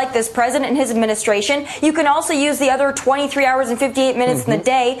can dislike this president and his administration. You can also use the other 23 hours and 58 minutes in the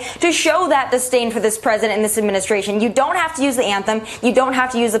day to show that disdain for this president and this administration. You don't have to use the anthem. You don't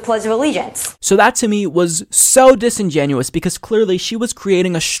have to use the Pledge of Allegiance. So that to me was so disingenuous, because clearly she was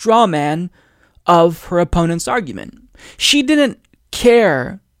creating a straw man of her opponent's argument. She didn't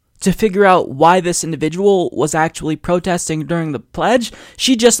care to figure out why this individual was actually protesting during the pledge.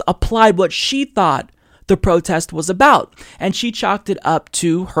 She just applied what she thought the protest was about, and she chalked it up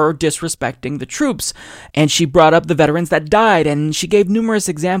to her disrespecting the troops. And she brought up the veterans that died, and she gave numerous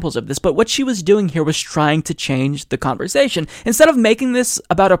examples of this. But what she was doing here was trying to change the conversation. Instead of making this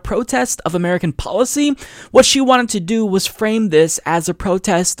about a protest of American policy, what she wanted to do was frame this as a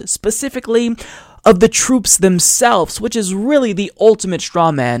protest specifically of the troops themselves, which is really the ultimate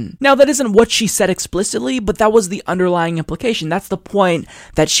straw man. Now, that isn't what she said explicitly, but that was the underlying implication. That's the point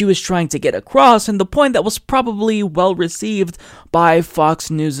that she was trying to get across, and the point that was probably well received by Fox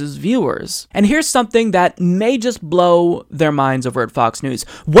News' viewers. And here's something that may just blow their minds over at Fox News.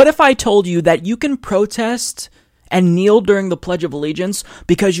 What if I told you that you can protest and kneel during the Pledge of Allegiance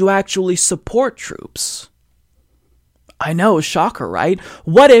because you actually support troops? I know, shocker, right?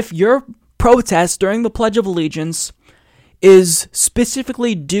 What if your protest during the Pledge of Allegiance is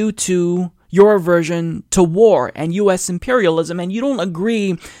specifically due to your aversion to war and U.S. imperialism, and you don't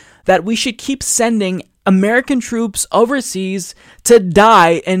agree that we should keep sending American troops overseas to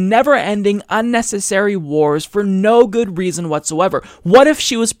die in never-ending unnecessary wars for no good reason whatsoever? What if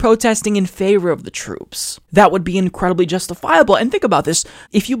she was protesting in favor of the troops? That would be incredibly justifiable. And think about this.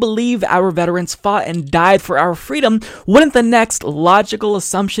 If you believe our veterans fought and died for our freedom, wouldn't the next logical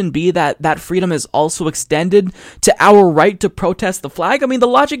assumption be that that freedom is also extended to our right to protest the flag? I mean, the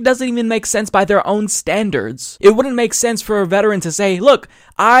logic doesn't even make sense by their own standards. It wouldn't make sense for a veteran to say, look,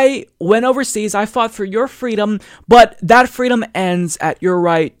 I went overseas, I fought for your freedom, but that freedom ends at your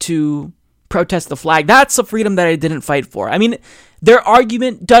right to protest the flag. That's a freedom that I didn't fight for. I mean, their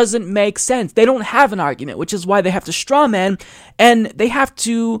argument doesn't make sense. They don't have an argument, which is why they have to strawman, and they have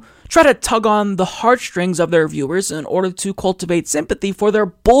to try to tug on the heartstrings of their viewers in order to cultivate sympathy for their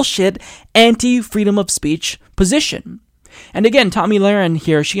bullshit anti-freedom of speech position. And again, Tomi Lahren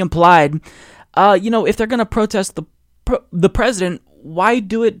here, she implied, if they're going to protest the president, why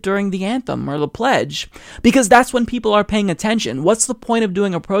do it during the anthem or the pledge? Because that's when people are paying attention. What's the point of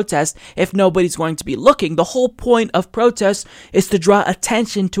doing a protest if nobody's going to be looking? The whole point of protest is to draw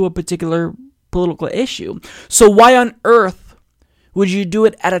attention to a particular political issue. So why on earth would you do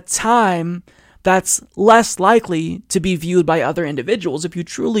it at a time that's less likely to be viewed by other individuals? If you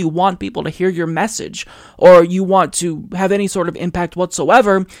truly want people to hear your message, or you want to have any sort of impact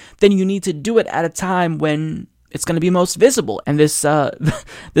whatsoever, then you need to do it at a time when it's going to be most visible. And this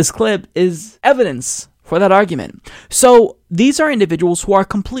this clip is evidence for that argument. So these are individuals who are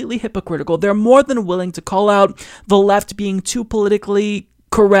completely hypocritical. They're more than willing to call out the left being too politically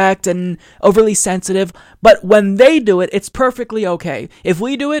correct and overly sensitive, but when they do it, it's perfectly okay. If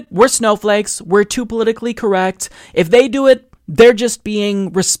we do it, we're snowflakes, we're too politically correct. If they do it, they're just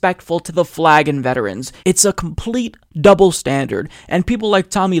being respectful to the flag and veterans. It's a complete double standard, and people like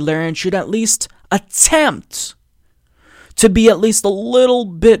Tomi Lahren should at least attempt to be at least a little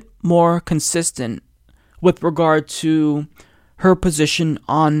bit more consistent with regard to her position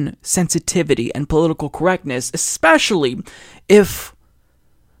on sensitivity and political correctness, especially if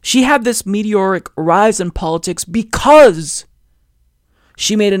she had this meteoric rise in politics because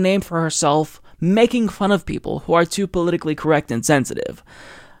she made a name for herself making fun of people who are too politically correct and sensitive.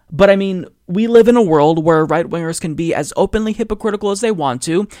 But I mean, we live in a world where right-wingers can be as openly hypocritical as they want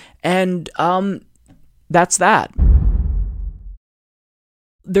to, and that's that.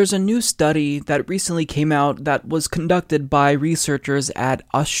 There's a new study that recently came out that was conducted by researchers at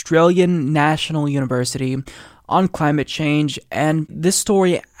Australian National University on climate change, and this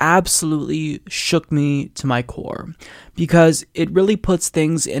story absolutely shook me to my core because it really puts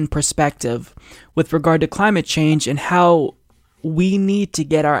things in perspective with regard to climate change and how we need to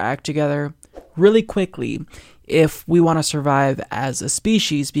get our act together really quickly if we want to survive as a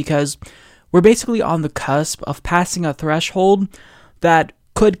species, because we're basically on the cusp of passing a threshold that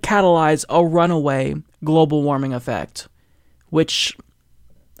could catalyze a runaway global warming effect, which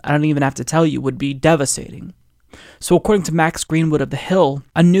I don't even have to tell you would be devastating. So according to Max Greenwood of The Hill,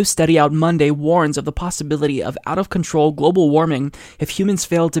 a new study out Monday warns of the possibility of out-of-control global warming if humans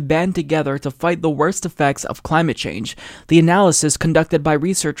fail to band together to fight the worst effects of climate change. The analysis, conducted by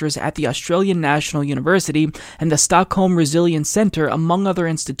researchers at the Australian National University and the Stockholm Resilience Centre, among other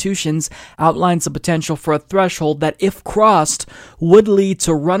institutions, outlines the potential for a threshold that, if crossed, would lead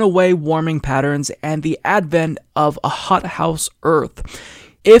to runaway warming patterns and the advent of a hothouse Earth.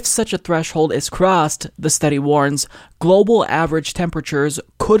 If such a threshold is crossed, the study warns, global average temperatures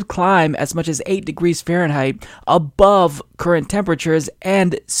could climb as much as 8 degrees Fahrenheit above current temperatures,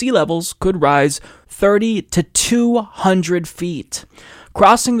 and sea levels could rise 30 to 200 feet.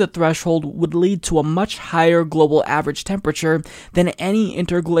 Crossing the threshold would lead to a much higher global average temperature than any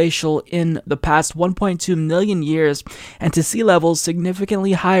interglacial in the past 1.2 million years, and to sea levels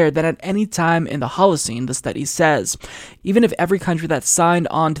significantly higher than at any time in the Holocene, the study says. Even if every country that signed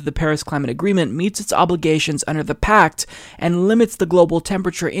on to the Paris Climate Agreement meets its obligations under the pact and limits the global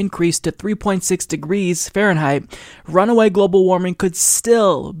temperature increase to 3.6 degrees Fahrenheit, runaway global warming could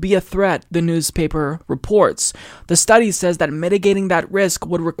still be a threat, the newspaper reports. The study says that mitigating that risk risk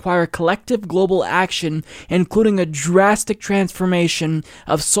would require collective global action, including a drastic transformation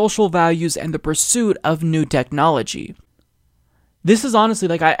of social values and the pursuit of new technology. This is honestly,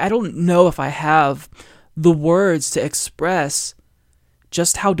 like, I don't know if I have the words to express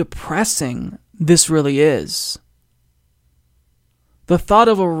just how depressing this really is. The thought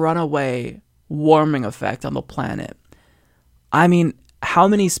of a runaway warming effect on the planet. I mean, how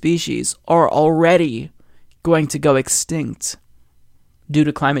many species are already going to go extinct due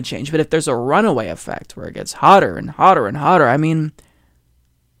to climate change? But if there's a runaway effect where it gets hotter and hotter and hotter, I mean,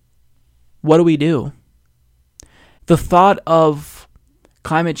 what do we do? The thought of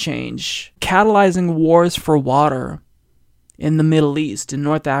climate change catalyzing wars for water in the Middle East, in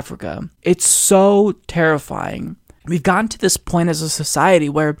North Africa, it's so terrifying. We've gotten to this point as a society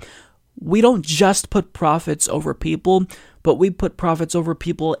where we don't just put profits over people, but we put profits over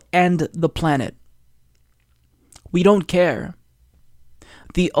people and the planet. We don't care.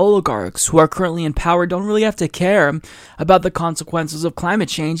 The oligarchs who are currently in power don't really have to care about the consequences of climate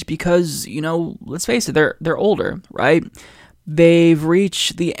change because, let's face it, they're older, right? They've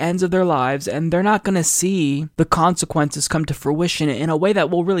reached the ends of their lives and they're not going to see the consequences come to fruition in a way that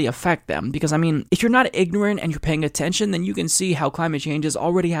will really affect them. Because, I mean, if you're not ignorant and you're paying attention, then you can see how climate change is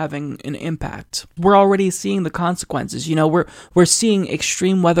already having an impact. We're already seeing the consequences. We're seeing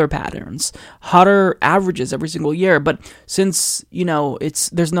extreme weather patterns, hotter averages every single year. But since,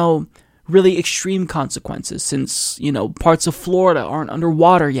 there's no really extreme consequences, since, parts of Florida aren't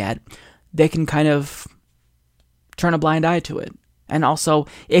underwater yet, they can kind of turn a blind eye to it. And also,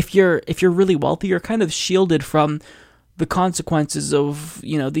 if you're really wealthy, you're kind of shielded from the consequences of,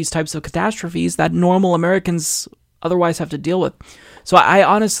 these types of catastrophes that normal Americans otherwise have to deal with. So I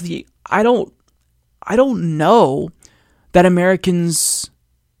honestly, I don't know that Americans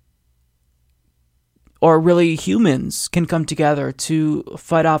or really humans can come together to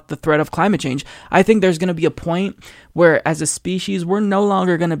fight off the threat of climate change. I think there's going to be a point where, as a species, we're no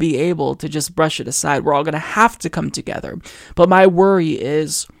longer going to be able to just brush it aside. We're all going to have to come together. But my worry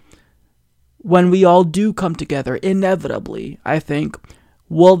is when we all do come together, inevitably, I think,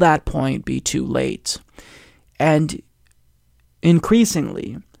 will that point be too late? And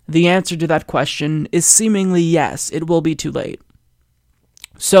increasingly, the answer to that question is seemingly yes, it will be too late.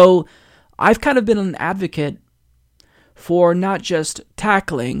 So I've kind of been an advocate for not just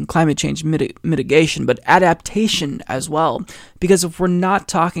tackling climate change mitigation, but adaptation as well. Because if we're not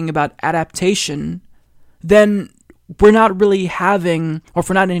talking about adaptation, then we're not really having, or if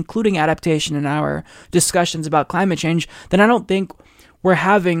we're not including adaptation in our discussions about climate change, then I don't think we're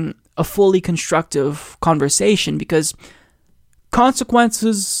having a fully constructive conversation, because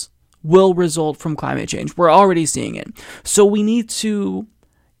consequences will result from climate change. We're already seeing it. So we need to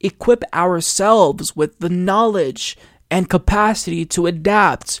equip ourselves with the knowledge and capacity to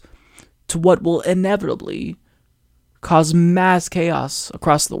adapt to what will inevitably cause mass chaos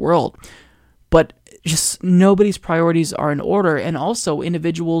across the world. But just nobody's priorities are in order, and also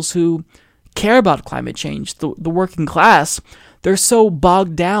individuals who care about climate change, the working class, they're so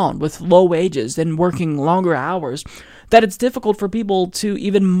bogged down with low wages and working longer hours that it's difficult for people to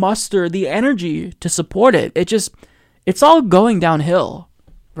even muster the energy to support it. It's all going downhill.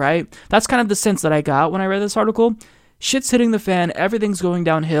 Right? That's kind of the sense that I got when I read this article. Shit's hitting the fan, everything's going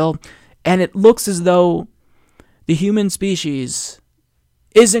downhill, and it looks as though the human species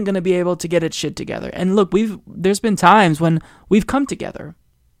isn't going to be able to get its shit together. And look, there's been times when we've come together.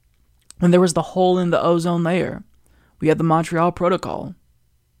 When there was the hole in the ozone layer. We had the Montreal Protocol.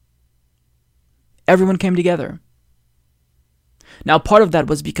 Everyone came together. Now, part of that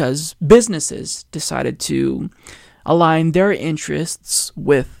was because businesses decided to align their interests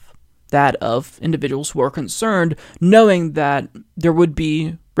with that of individuals who are concerned, knowing that there would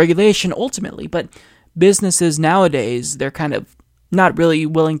be regulation ultimately. But businesses nowadays, they're kind of not really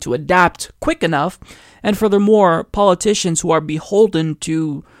willing to adapt quick enough. And furthermore, politicians who are beholden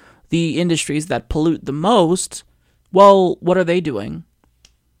to the industries that pollute the most, well, what are they doing?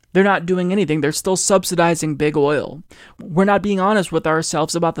 They're not doing anything. They're still subsidizing big oil. We're not being honest with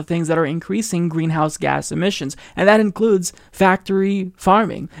ourselves about the things that are increasing greenhouse gas emissions. And that includes factory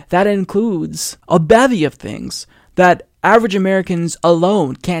farming. That includes a bevy of things that average Americans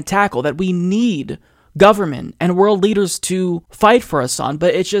alone can't tackle, that we need government and world leaders to fight for us on.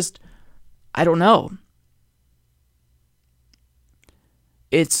 But it's just, I don't know.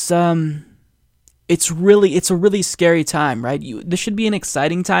 It's a really scary time, right? This should be an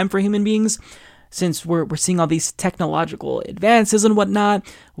exciting time for human beings, since we're seeing all these technological advances and whatnot.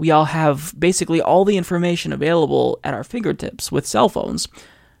 We all have basically all the information available at our fingertips with cell phones.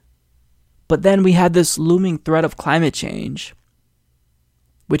 But then we had this looming threat of climate change.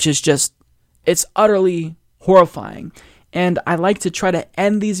 which is just, it's utterly horrifying. And I like to try to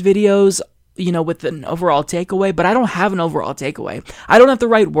end these videos, with an overall takeaway, but I don't have an overall takeaway. I don't have the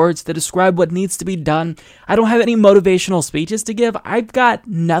right words to describe what needs to be done. I don't have any motivational speeches to give. I've got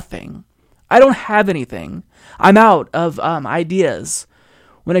nothing. I don't have anything. I'm out of ideas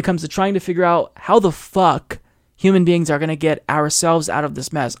when it comes to trying to figure out how the fuck human beings are going to get ourselves out of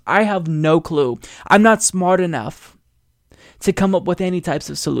this mess. I have no clue. I'm not smart enough to come up with any types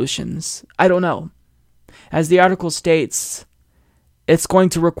of solutions. I don't know. As the article states, it's going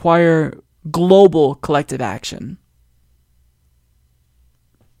to require global collective action.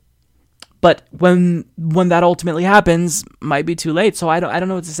 But when that ultimately happens, might be too late. So I don't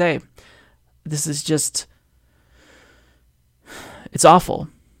know what to say. This is just, it's awful.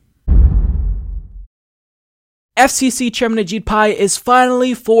 FCC Chairman Ajit Pai is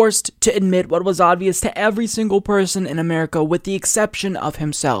finally forced to admit what was obvious to every single person in America, with the exception of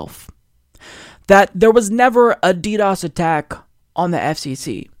himself, that there was never a DDoS attack on the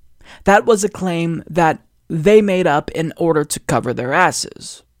FCC. That was a claim that they made up in order to cover their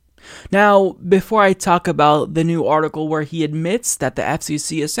asses. Now, before I talk about the new article where he admits that the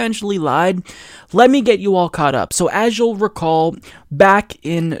FCC essentially lied, let me get you all caught up. So as you'll recall, back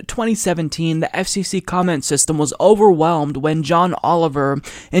in 2017, the FCC comment system was overwhelmed when John Oliver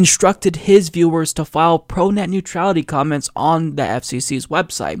instructed his viewers to file pro-net neutrality comments on the FCC's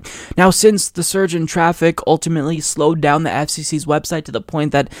website. Now, since the surge in traffic ultimately slowed down the FCC's website to the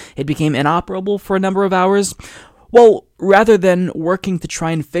point that it became inoperable for a number of hours, well, rather than working to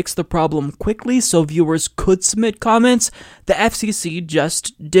try and fix the problem quickly so viewers could submit comments, the FCC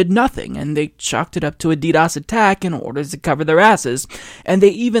just did nothing, and they chalked it up to a DDoS attack in order to cover their asses. And they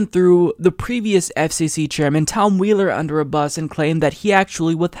even threw the previous FCC chairman, Tom Wheeler, under a bus and claimed that he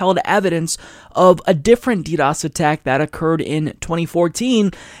actually withheld evidence of a different DDoS attack that occurred in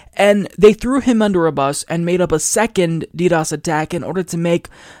 2014, and they threw him under a bus and made up a second DDoS attack in order to make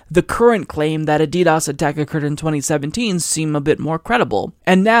the current claim that a DDoS attack occurred in 2017 seem a bit more credible.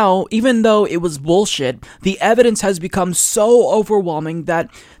 And now, even though it was bullshit, the evidence has become so overwhelming that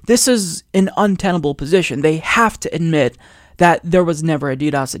this is an untenable position. They have to admit that there was never a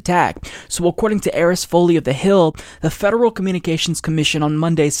DDoS attack. So according to Eris Foley of The Hill, the Federal Communications Commission on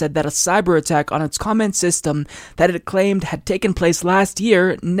Monday said that a cyber attack on its comment system that it claimed had taken place last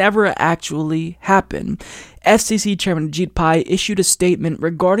year never actually happened. FCC Chairman Ajit Pai issued a statement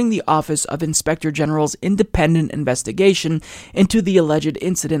regarding the Office of Inspector General's independent investigation into the alleged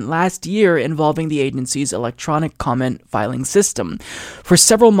incident last year involving the agency's electronic comment filing system. For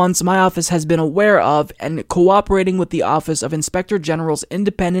several months, my office has been aware of and cooperating with the Office of Inspector General's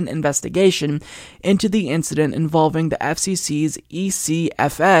independent investigation into the incident involving the FCC's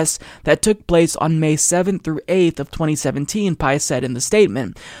ECFS that took place on May 7th through 8th of 2017, Pai said in the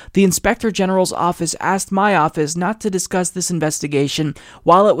statement. The Inspector General's office asked my office not to discuss this investigation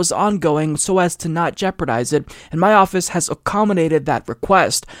while it was ongoing so as to not jeopardize it, and my office has accommodated that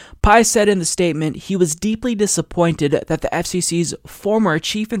request. Pai said in the statement he was deeply disappointed that the FCC's former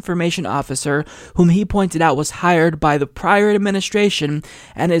chief information officer, whom he pointed out was hired by the prior administration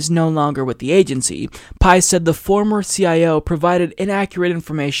and is no longer with the agency. Pai said the former CIO provided inaccurate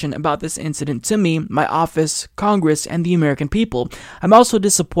information about this incident to me, my office, Congress, and the American people. I'm also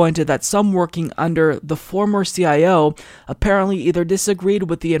disappointed that some working under the former CIO apparently either disagreed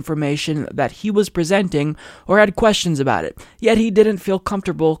with the information that he was presenting or had questions about it, yet he didn't feel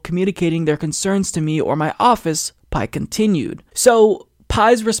comfortable communicating their concerns to me or my office, Pai continued. So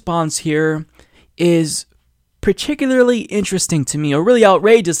Pai's response here is particularly interesting to me, or really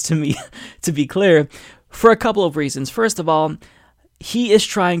outrageous to me, to be clear, for a couple of reasons. First of all, he is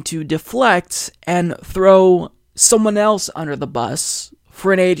trying to deflect and throw someone else under the bus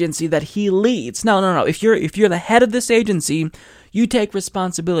for an agency that he leads. No. If you're the head of this agency, you take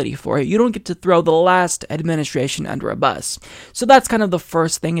responsibility for it. You don't get to throw the last administration under a bus. So that's kind of the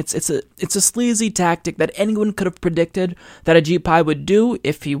first thing. It's a sleazy tactic that anyone could have predicted that Ajit Pai would do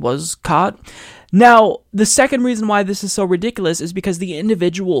if he was caught. Now, the second reason why this is so ridiculous is because the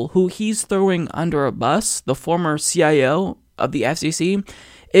individual who he's throwing under a bus, the former CIO of the FCC,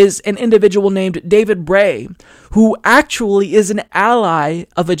 is an individual named David Bray, who actually is an ally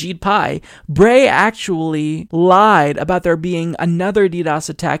of Ajit Pai. Bray actually lied about there being another DDoS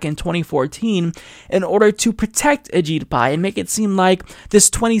attack in 2014 in order to protect Ajit Pai and make it seem like this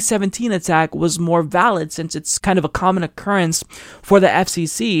 2017 attack was more valid since it's kind of a common occurrence for the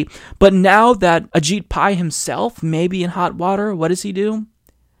FCC. But now that Ajit Pai himself may be in hot water, what does he do?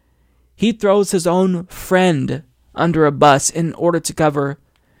 He throws his own friend under a bus in order to cover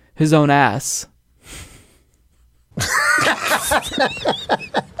his own ass.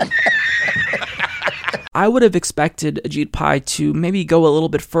 I would have expected Ajit Pai to maybe go a little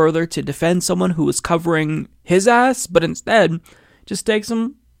bit further to defend someone who was covering his ass, but instead just takes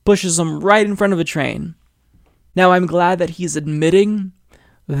him, pushes him right in front of a train. Now, I'm glad that he's admitting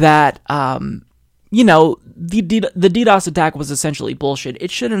that, the DDoS attack was essentially bullshit.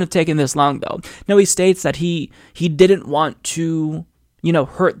 It shouldn't have taken this long, though. Now, he states that he didn't want to,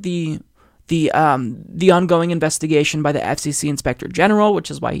 hurt the ongoing investigation by the FCC Inspector General, which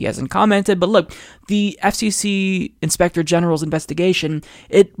is why he hasn't commented. But look, the FCC Inspector General's investigation,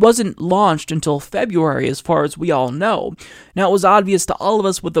 it wasn't launched until February, as far as we all know. Now, it was obvious to all of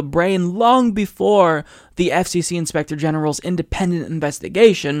us with a brain long before the FCC Inspector General's independent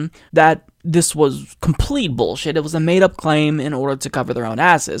investigation that this was complete bullshit. It was a made-up claim in order to cover their own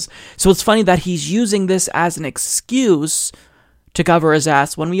asses. So it's funny that he's using this as an excuse to cover his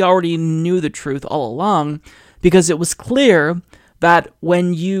ass when we already knew the truth all along, because it was clear that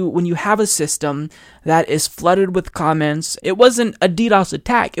when you have a system that is flooded with comments, it wasn't a DDoS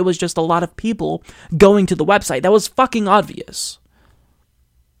attack, it was just a lot of people going to the website. That was fucking obvious.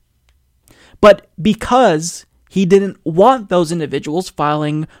 But because he didn't want those individuals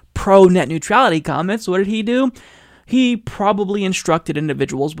filing pro-net neutrality comments, what did he do? He probably instructed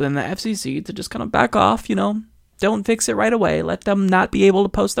individuals within the FCC to just kind of back off, don't fix it right away. Let them not be able to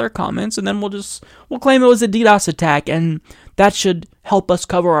post their comments, and then we'll claim it was a DDoS attack, and that should help us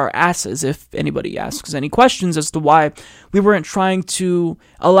cover our asses if anybody asks any questions as to why we weren't trying to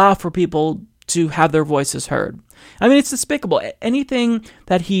allow for people to have their voices heard. I mean, it's despicable. Anything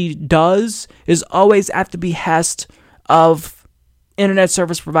that he does is always at the behest of internet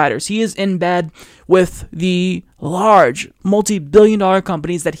service providers. He is in bed with the large multi-billion-dollar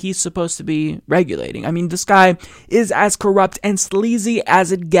companies that he's supposed to be regulating. I mean, this guy is as corrupt and sleazy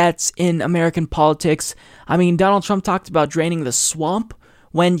as it gets in American politics. I mean, Donald Trump talked about draining the swamp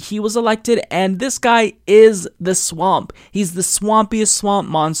when he was elected, and this guy is the swamp. He's the swampiest swamp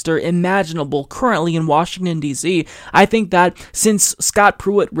monster imaginable currently in Washington, D.C. I think that since Scott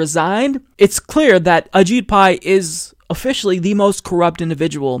Pruitt resigned, it's clear that Ajit Pai is officially the most corrupt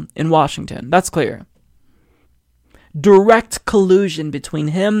individual in Washington. That's clear. Direct collusion between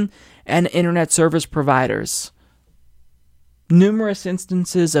him and internet service providers. Numerous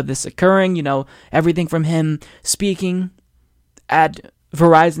instances of this occurring, everything from him speaking at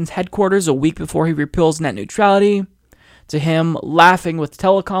Verizon's headquarters a week before he repeals net neutrality, to him laughing with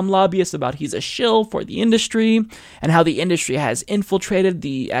telecom lobbyists about he's a shill for the industry and how the industry has infiltrated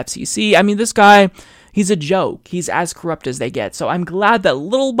the FCC. I mean, this guy, he's a joke. He's as corrupt as they get. So I'm glad that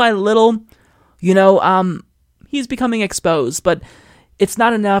little by little, he's becoming exposed. But it's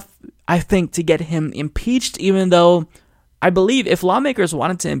not enough, I think, to get him impeached, even though I believe if lawmakers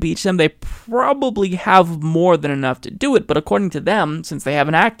wanted to impeach him, they probably have more than enough to do it. But according to them, since they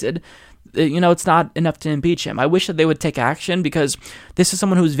haven't acted, it's not enough to impeach him. I wish that they would take action, because this is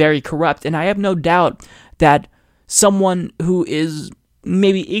someone who's very corrupt. And I have no doubt that someone who is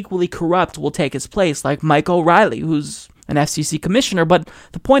maybe equally corrupt will take his place, like Mike O'Reilly, who's an FCC commissioner. But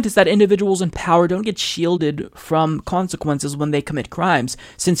the point is that individuals in power don't get shielded from consequences when they commit crimes.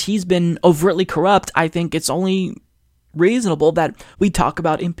 Since he's been overtly corrupt, I think it's only reasonable that we talk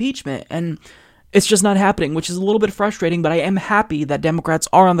about impeachment, and it's just not happening, which is a little bit frustrating. But I am happy that Democrats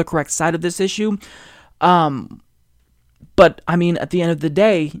are on the correct side of this issue. But I mean, at the end of the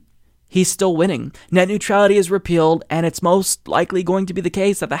day, he's still winning. Net neutrality is repealed, and it's most likely going to be the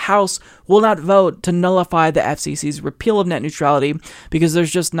case that the House will not vote to nullify the FCC's repeal of net neutrality, because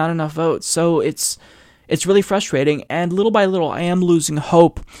there's just not enough votes. So it's really frustrating, and little by little, I am losing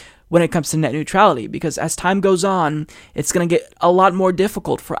hope when it comes to net neutrality, because as time goes on, it's going to get a lot more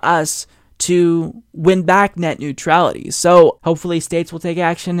difficult for us to win back net neutrality. So hopefully states will take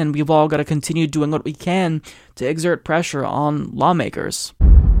action, and we've all got to continue doing what we can to exert pressure on lawmakers.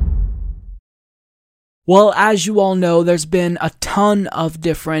 Well, as you all know, there's been a ton of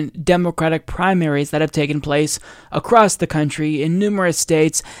different Democratic primaries that have taken place across the country in numerous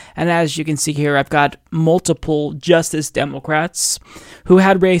states. And as you can see here, I've got multiple Justice Democrats who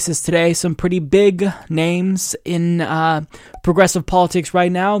had races today, some pretty big names in progressive politics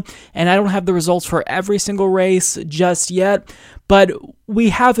right now. And I don't have the results for every single race just yet, but we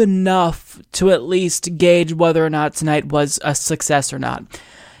have enough to at least gauge whether or not tonight was a success or not.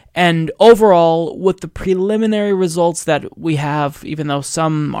 And overall, with the preliminary results that we have, even though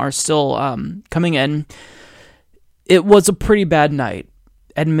some are still coming in, it was a pretty bad night,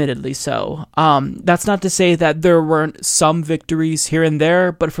 admittedly so. That's not to say that there weren't some victories here and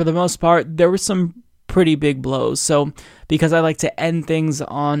there, but for the most part, there were some pretty big blows. So, because I like to end things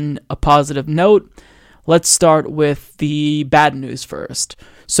on a positive note, let's start with the bad news first.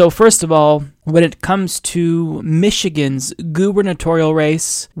 So first of all, when it comes to Michigan's gubernatorial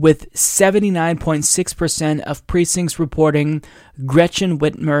race, with 79.6% of precincts reporting Gretchen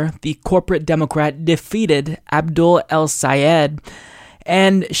Whitmer, the corporate Democrat, defeated Abdul El-Sayed,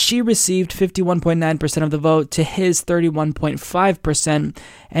 and she received 51.9% of the vote to his 31.5%,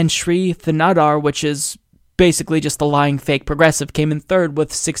 and Shri Thanadar, which is basically just the lying fake progressive, came in third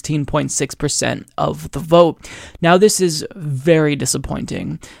with 16.6% of the vote. Now, this is very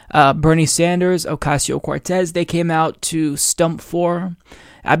disappointing. Bernie Sanders, Ocasio-Cortez, they came out to stump for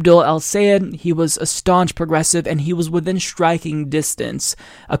Abdul El-Sayed. He was a staunch progressive, and he was within striking distance,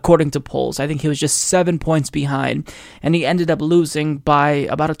 according to polls. I think he was just 7 points behind, and he ended up losing by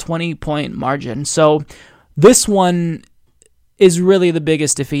about a 20-point margin. So this one is really the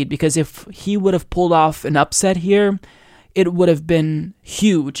biggest defeat, because if he would have pulled off an upset here, it would have been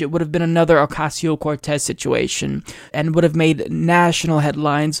huge. It would have been another Ocasio-Cortez situation and would have made national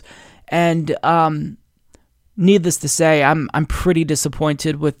headlines. And needless to say, I'm pretty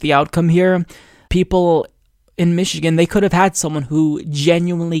disappointed with the outcome here. People in Michigan, they could have had someone who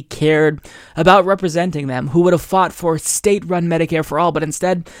genuinely cared about representing them, who would have fought for state-run Medicare for all, but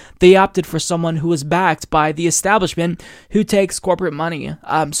instead they opted for someone who was backed by the establishment who takes corporate money.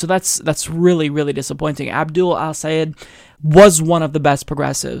 So that's really, really disappointing. Abdul El-Sayed was one of the best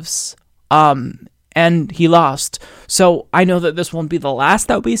progressives, and he lost. So I know that this won't be the last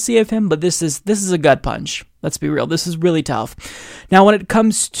that we see of him, but this is a gut punch. Let's be real. This is really tough. Now, when it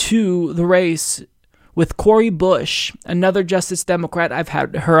comes to the race with Cori Bush, another Justice Democrat, I've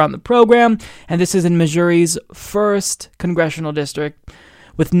had her on the program, and this is in Missouri's 1st congressional district.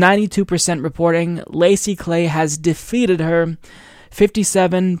 With 92% reporting, Lacey Clay has defeated her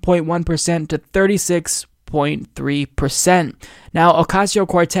 57.1% to 36.3%. Now,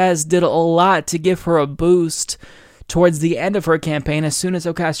 Ocasio-Cortez did a lot to give her a boost towards the end of her campaign. As soon as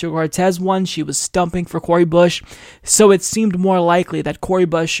Ocasio-Cortez won, she was stumping for Cori Bush, so it seemed more likely that Cori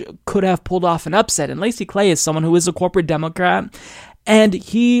Bush could have pulled off an upset. And Lacey Clay is someone who is a corporate Democrat, and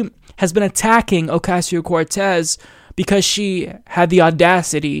he has been attacking Ocasio-Cortez because she had the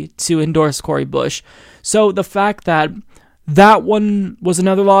audacity to endorse Cori Bush. So the fact that that one was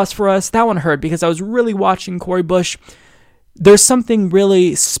another loss for us, that one hurt, because I was really watching Cori Bush. There's something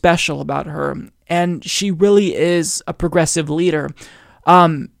really special about her, and she really is a progressive leader.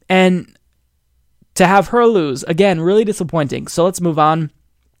 And to have her lose, again, really disappointing. So let's move on.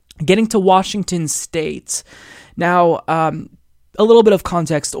 Getting to Washington State. Now, a little bit of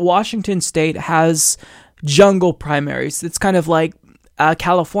context. Washington State has jungle primaries. It's kind of like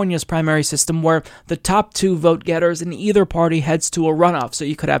California's primary system, where the top 2 vote getters in either party heads to a runoff. So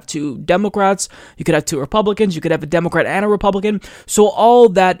you could have 2 Democrats, you could have 2 Republicans, you could have a Democrat and a Republican. So all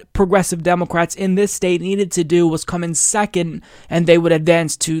that progressive Democrats in this state needed to do was come in second, and they would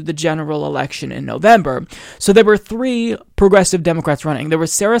advance to the general election in November. So there were 3 progressive Democrats running. There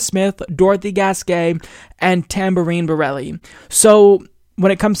was Sarah Smith, Dorothy Gasquet, and Tamborine Borelli. So when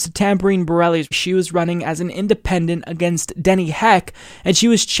it comes to Tamborine Borelli, she was running as an independent against Denny Heck, and she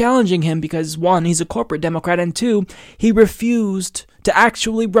was challenging him because, 1, he's a corporate Democrat, and 2, he refused to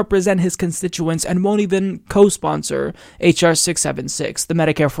actually represent his constituents and won't even co-sponsor H.R. 676, the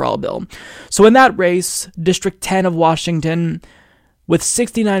Medicare for All bill. So in that race, District 10 of Washington, with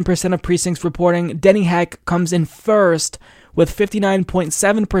 69% of precincts reporting, Denny Heck comes in first with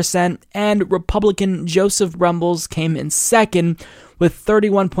 59.7%, and Republican Joseph Rumbles came in second with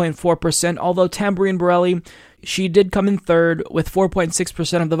 31.4%, although Tamborine Borelli, she did come in third with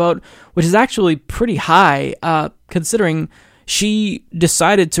 4.6% of the vote, which is actually pretty high, considering she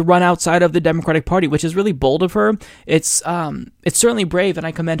decided to run outside of the Democratic Party, which is really bold of her. It's certainly brave, and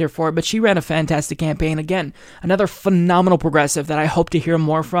I commend her for it, but she ran a fantastic campaign. Again, another phenomenal progressive that I hope to hear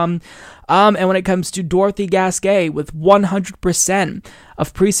more from. And when it comes to Dorothy Gasquet, with 100%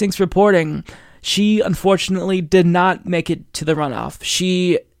 of precincts reporting, she unfortunately did not make it to the runoff.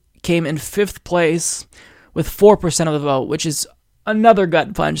 She came in 5th place with 4% of the vote, which is another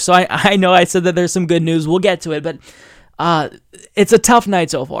gut punch. So I know I said that there's some good news. We'll get to it, but it's a tough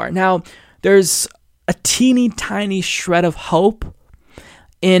night so far. Now, there's a teeny tiny shred of hope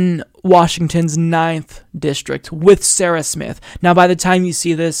in Washington's 9th district with Sarah Smith. Now, by the time you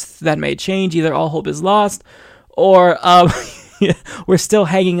see this, that may change. Either all hope is lost, or we're still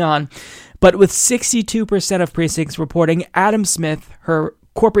hanging on. But with 62% of precincts reporting, Adam Smith, her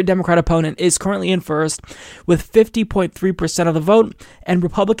corporate Democrat opponent, is currently in first with 50.3% of the vote, and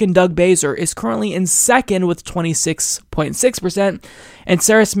Republican Doug Baser is currently in second with 26.6%, and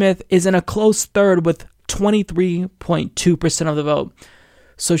Sarah Smith is in a close third with 23.2% of the vote.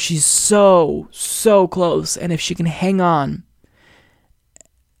 So she's so close. And if she can hang on,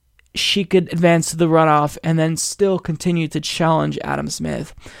 she could advance to the runoff and then still continue to challenge Adam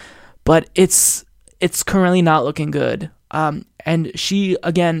Smith. But it's currently not looking good. And she,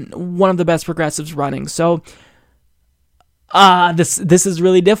 again, one of the best progressives running. So this is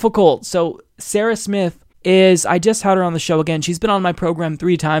really difficult. So Sarah Smith I just had her on the show again. She's been on my program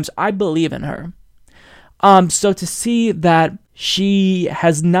 3 times. I believe in her. So to see that she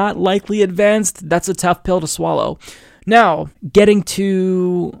has not likely advanced, that's a tough pill to swallow. Now, getting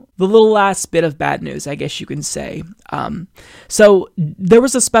to the little last bit of bad news, I guess you can say. So there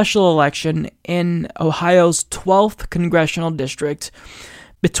was a special election in Ohio's 12th congressional district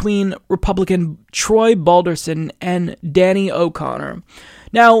between Republican Troy Balderson and Danny O'Connor.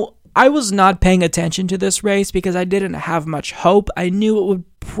 Now, I was not paying attention to this race because I didn't have much hope. I knew it would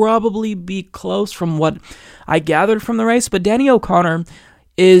probably be close from what I gathered from the race, but Danny O'Connor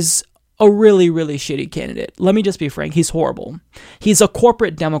is a really, really shitty candidate. Let me just be frank. He's horrible. He's a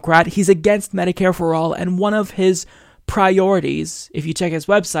corporate Democrat. He's against Medicare for all, and one of his priorities, if you check his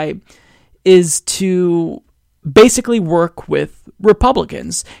website, is to basically work with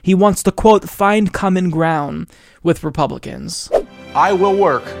Republicans. He wants to, quote, find common ground with Republicans. I will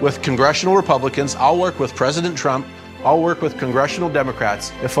work with congressional Republicans. I'll work with President Trump. I'll work with congressional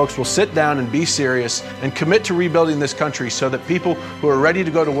Democrats if folks will sit down and be serious and commit to rebuilding this country so that people who are ready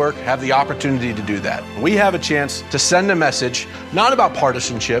to go to work have the opportunity to do that. We have a chance to send a message, not about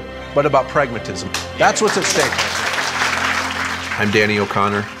partisanship, but about pragmatism. That's what's at stake. I'm Danny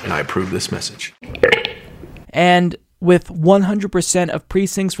O'Connor, and I approve this message. And with 100% of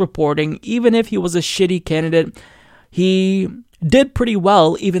precincts reporting, even if he was a shitty candidate, he did pretty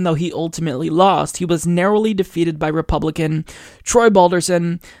well, even though he ultimately lost. He was narrowly defeated by Republican Troy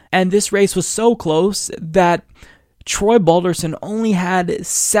Balderson, and this race was so close that Troy Balderson only had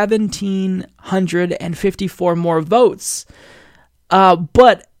 1,754 more votes.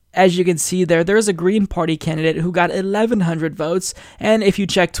 But as you can see there's a Green Party candidate who got 1,100 votes, and if you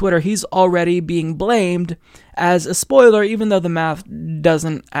check Twitter, he's already being blamed as a spoiler, even though the math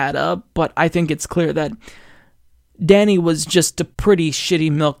doesn't add up. But I think it's clear that Danny was just a pretty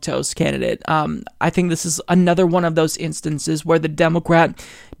shitty milquetoast candidate. I think this is another one of those instances where the Democrat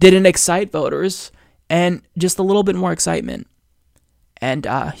didn't excite voters, and just a little bit more excitement. And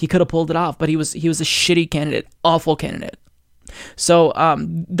he could have pulled it off, but he was a shitty candidate, awful candidate. So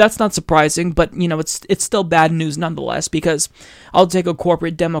that's not surprising, but it's still bad news nonetheless, because I'll take a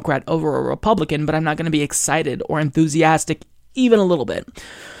corporate Democrat over a Republican, but I'm not going to be excited or enthusiastic even a little bit.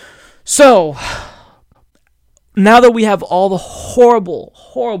 So now that we have all the horrible,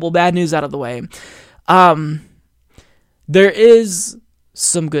 horrible bad news out of the way, there is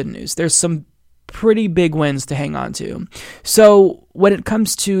some good news. There's some pretty big wins to hang on to. So when it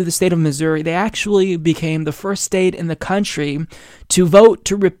comes to the state of Missouri, they actually became the first state in the country to vote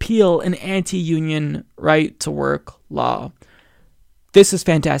to repeal an anti-union right-to-work law. This is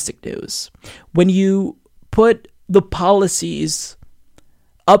fantastic news. When you put the policies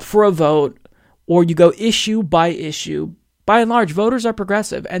up for a vote, or you go issue, by and large, voters are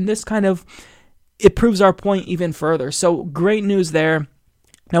progressive, and this it proves our point even further. So great news there.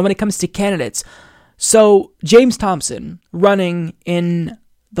 Now, when it comes to candidates, so James Thompson, running in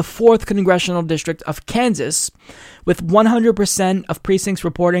the 4th Congressional District of Kansas, with 100% of precincts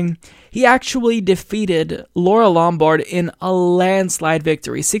reporting, he actually defeated Laura Lombard in a landslide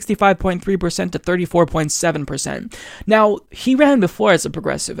victory, 65.3% to 34.7%. Now, he ran before as a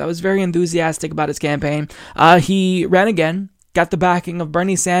progressive. I was very enthusiastic about his campaign. He ran again, got the backing of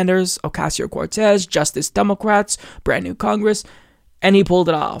Bernie Sanders, Ocasio-Cortez, Justice Democrats, Brand New Congress, and he pulled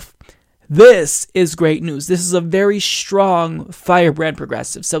it off. This is great news. This is a very strong firebrand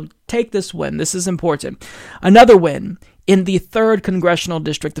progressive. So take this win. This is important. Another win in the 3rd Congressional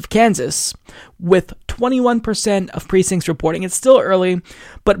District of Kansas with 21% of precincts reporting. It's still early,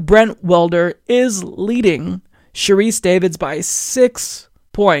 but Brent Welder is leading Sharice Davids by 6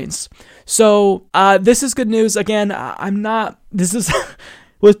 points. So this is good news. Again,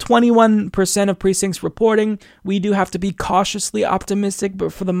 with 21% of precincts reporting, we do have to be cautiously optimistic,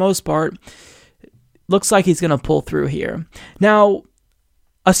 but for the most part, looks like he's going to pull through here. Now,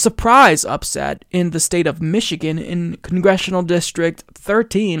 a surprise upset in the state of Michigan in Congressional District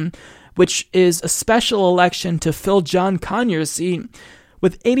 13, which is a special election to fill John Conyers' seat.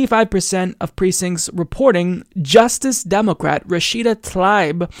 With 85% of precincts reporting, Justice Democrat Rashida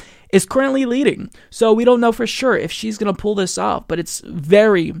Tlaib is currently leading. So we don't know for sure if she's going to pull this off, but it's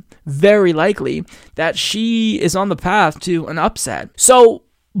very, very likely that she is on the path to an upset. So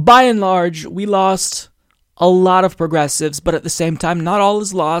by and large, we lost a lot of progressives, but at the same time, not all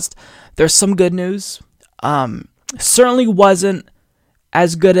is lost. There's some good news. Certainly wasn't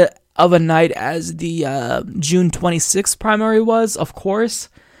as good of a night as the June 26th primary was, of course,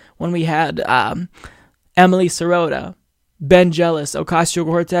 when we had Emily Sirota, Ben Jealous,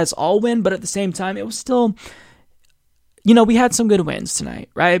 Ocasio-Cortez all win, but at the same time, it was still, we had some good wins tonight,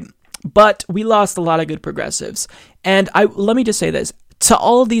 right? But we lost a lot of good progressives. And let me just say this, to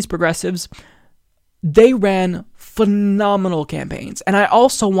all of these progressives, they ran phenomenal campaigns. And I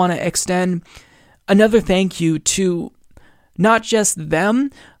also want to extend another thank you to not just them,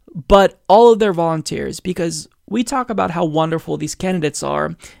 but all of their volunteers, because we talk about how wonderful these candidates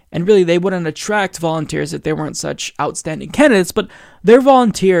are, and really they wouldn't attract volunteers if they weren't such outstanding candidates, but their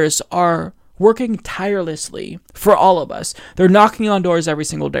volunteers are working tirelessly for all of us. They're knocking on doors every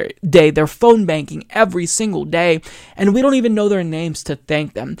single day. They're phone banking every single day, and we don't even know their names to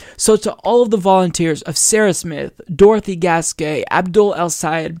thank them. So to all of the volunteers of Sarah Smith, Dorothy Gasquet, Abdul El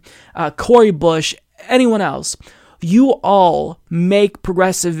Sayed, Cori Bush, anyone else, you all make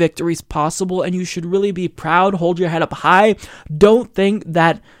progressive victories possible, and you should really be proud. Hold your head up high. Don't think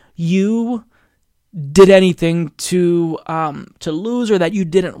that you did anything to lose, or that you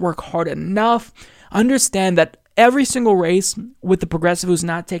didn't work hard enough. Understand that every single race with the progressive who's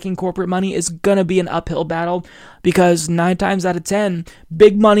not taking corporate money is going to be an uphill battle, because 9 times out of 10,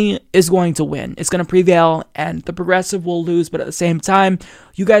 big money is going to win. It's going to prevail, and the progressive will lose. But at the same time,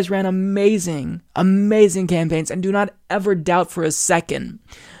 you guys ran amazing, amazing campaigns, and do not ever doubt for a second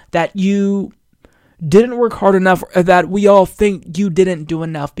that you didn't work hard enough, or that we all think you didn't do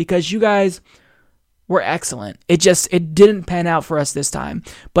enough, because you guys were excellent. It didn't pan out for us this time,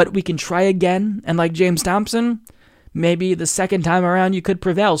 but we can try again. And like James Thompson, maybe the second time around you could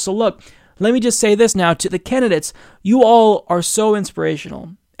prevail. So look, let me just say this now to the candidates. You all are so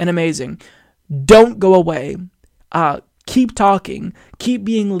inspirational and amazing. Don't go away. Keep talking. Keep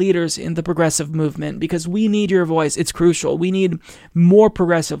being leaders in the progressive movement, because we need your voice. It's crucial. We need more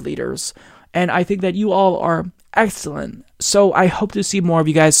progressive leaders. And I think that you all are excellent. So I hope to see more of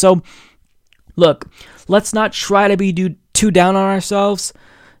you guys. So look, let's not try to be too down on ourselves.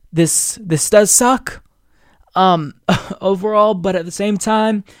 This does suck overall, but at the same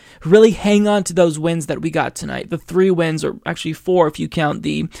time, really hang on to those wins that we got tonight. The 3 wins, or actually 4 if you count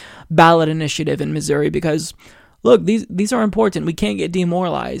the ballot initiative in Missouri, because look, these are important. We can't get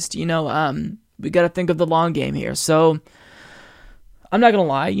demoralized. We got to think of the long game here. So I'm not going to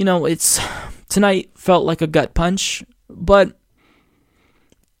lie, tonight felt like a gut punch, but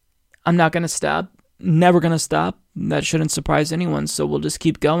I'm not going to stop. Never going to stop. That shouldn't surprise anyone. So we'll just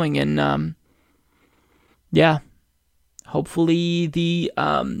keep going. And, hopefully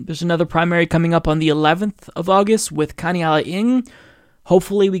there's another primary coming up on the 11th of August with Kaniela Ing.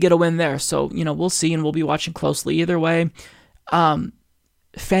 Hopefully we get a win there. So, we'll see, and we'll be watching closely either way.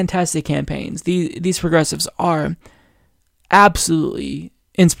 Fantastic campaigns. These progressives are absolutely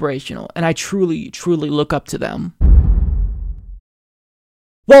inspirational, and I truly, truly look up to them.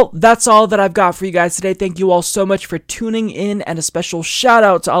 Well, that's all that I've got for you guys today. Thank you all so much for tuning in, and a special shout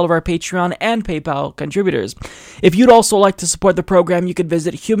out to all of our Patreon and PayPal contributors. If you'd also like to support the program, you could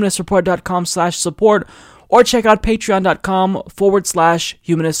visit humanistreport.com/support, or check out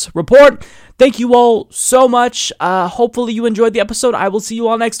patreon.com/Humanist Report. Thank you all so much. Hopefully you enjoyed the episode. I will see you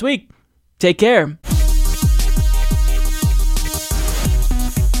all next week. Take care.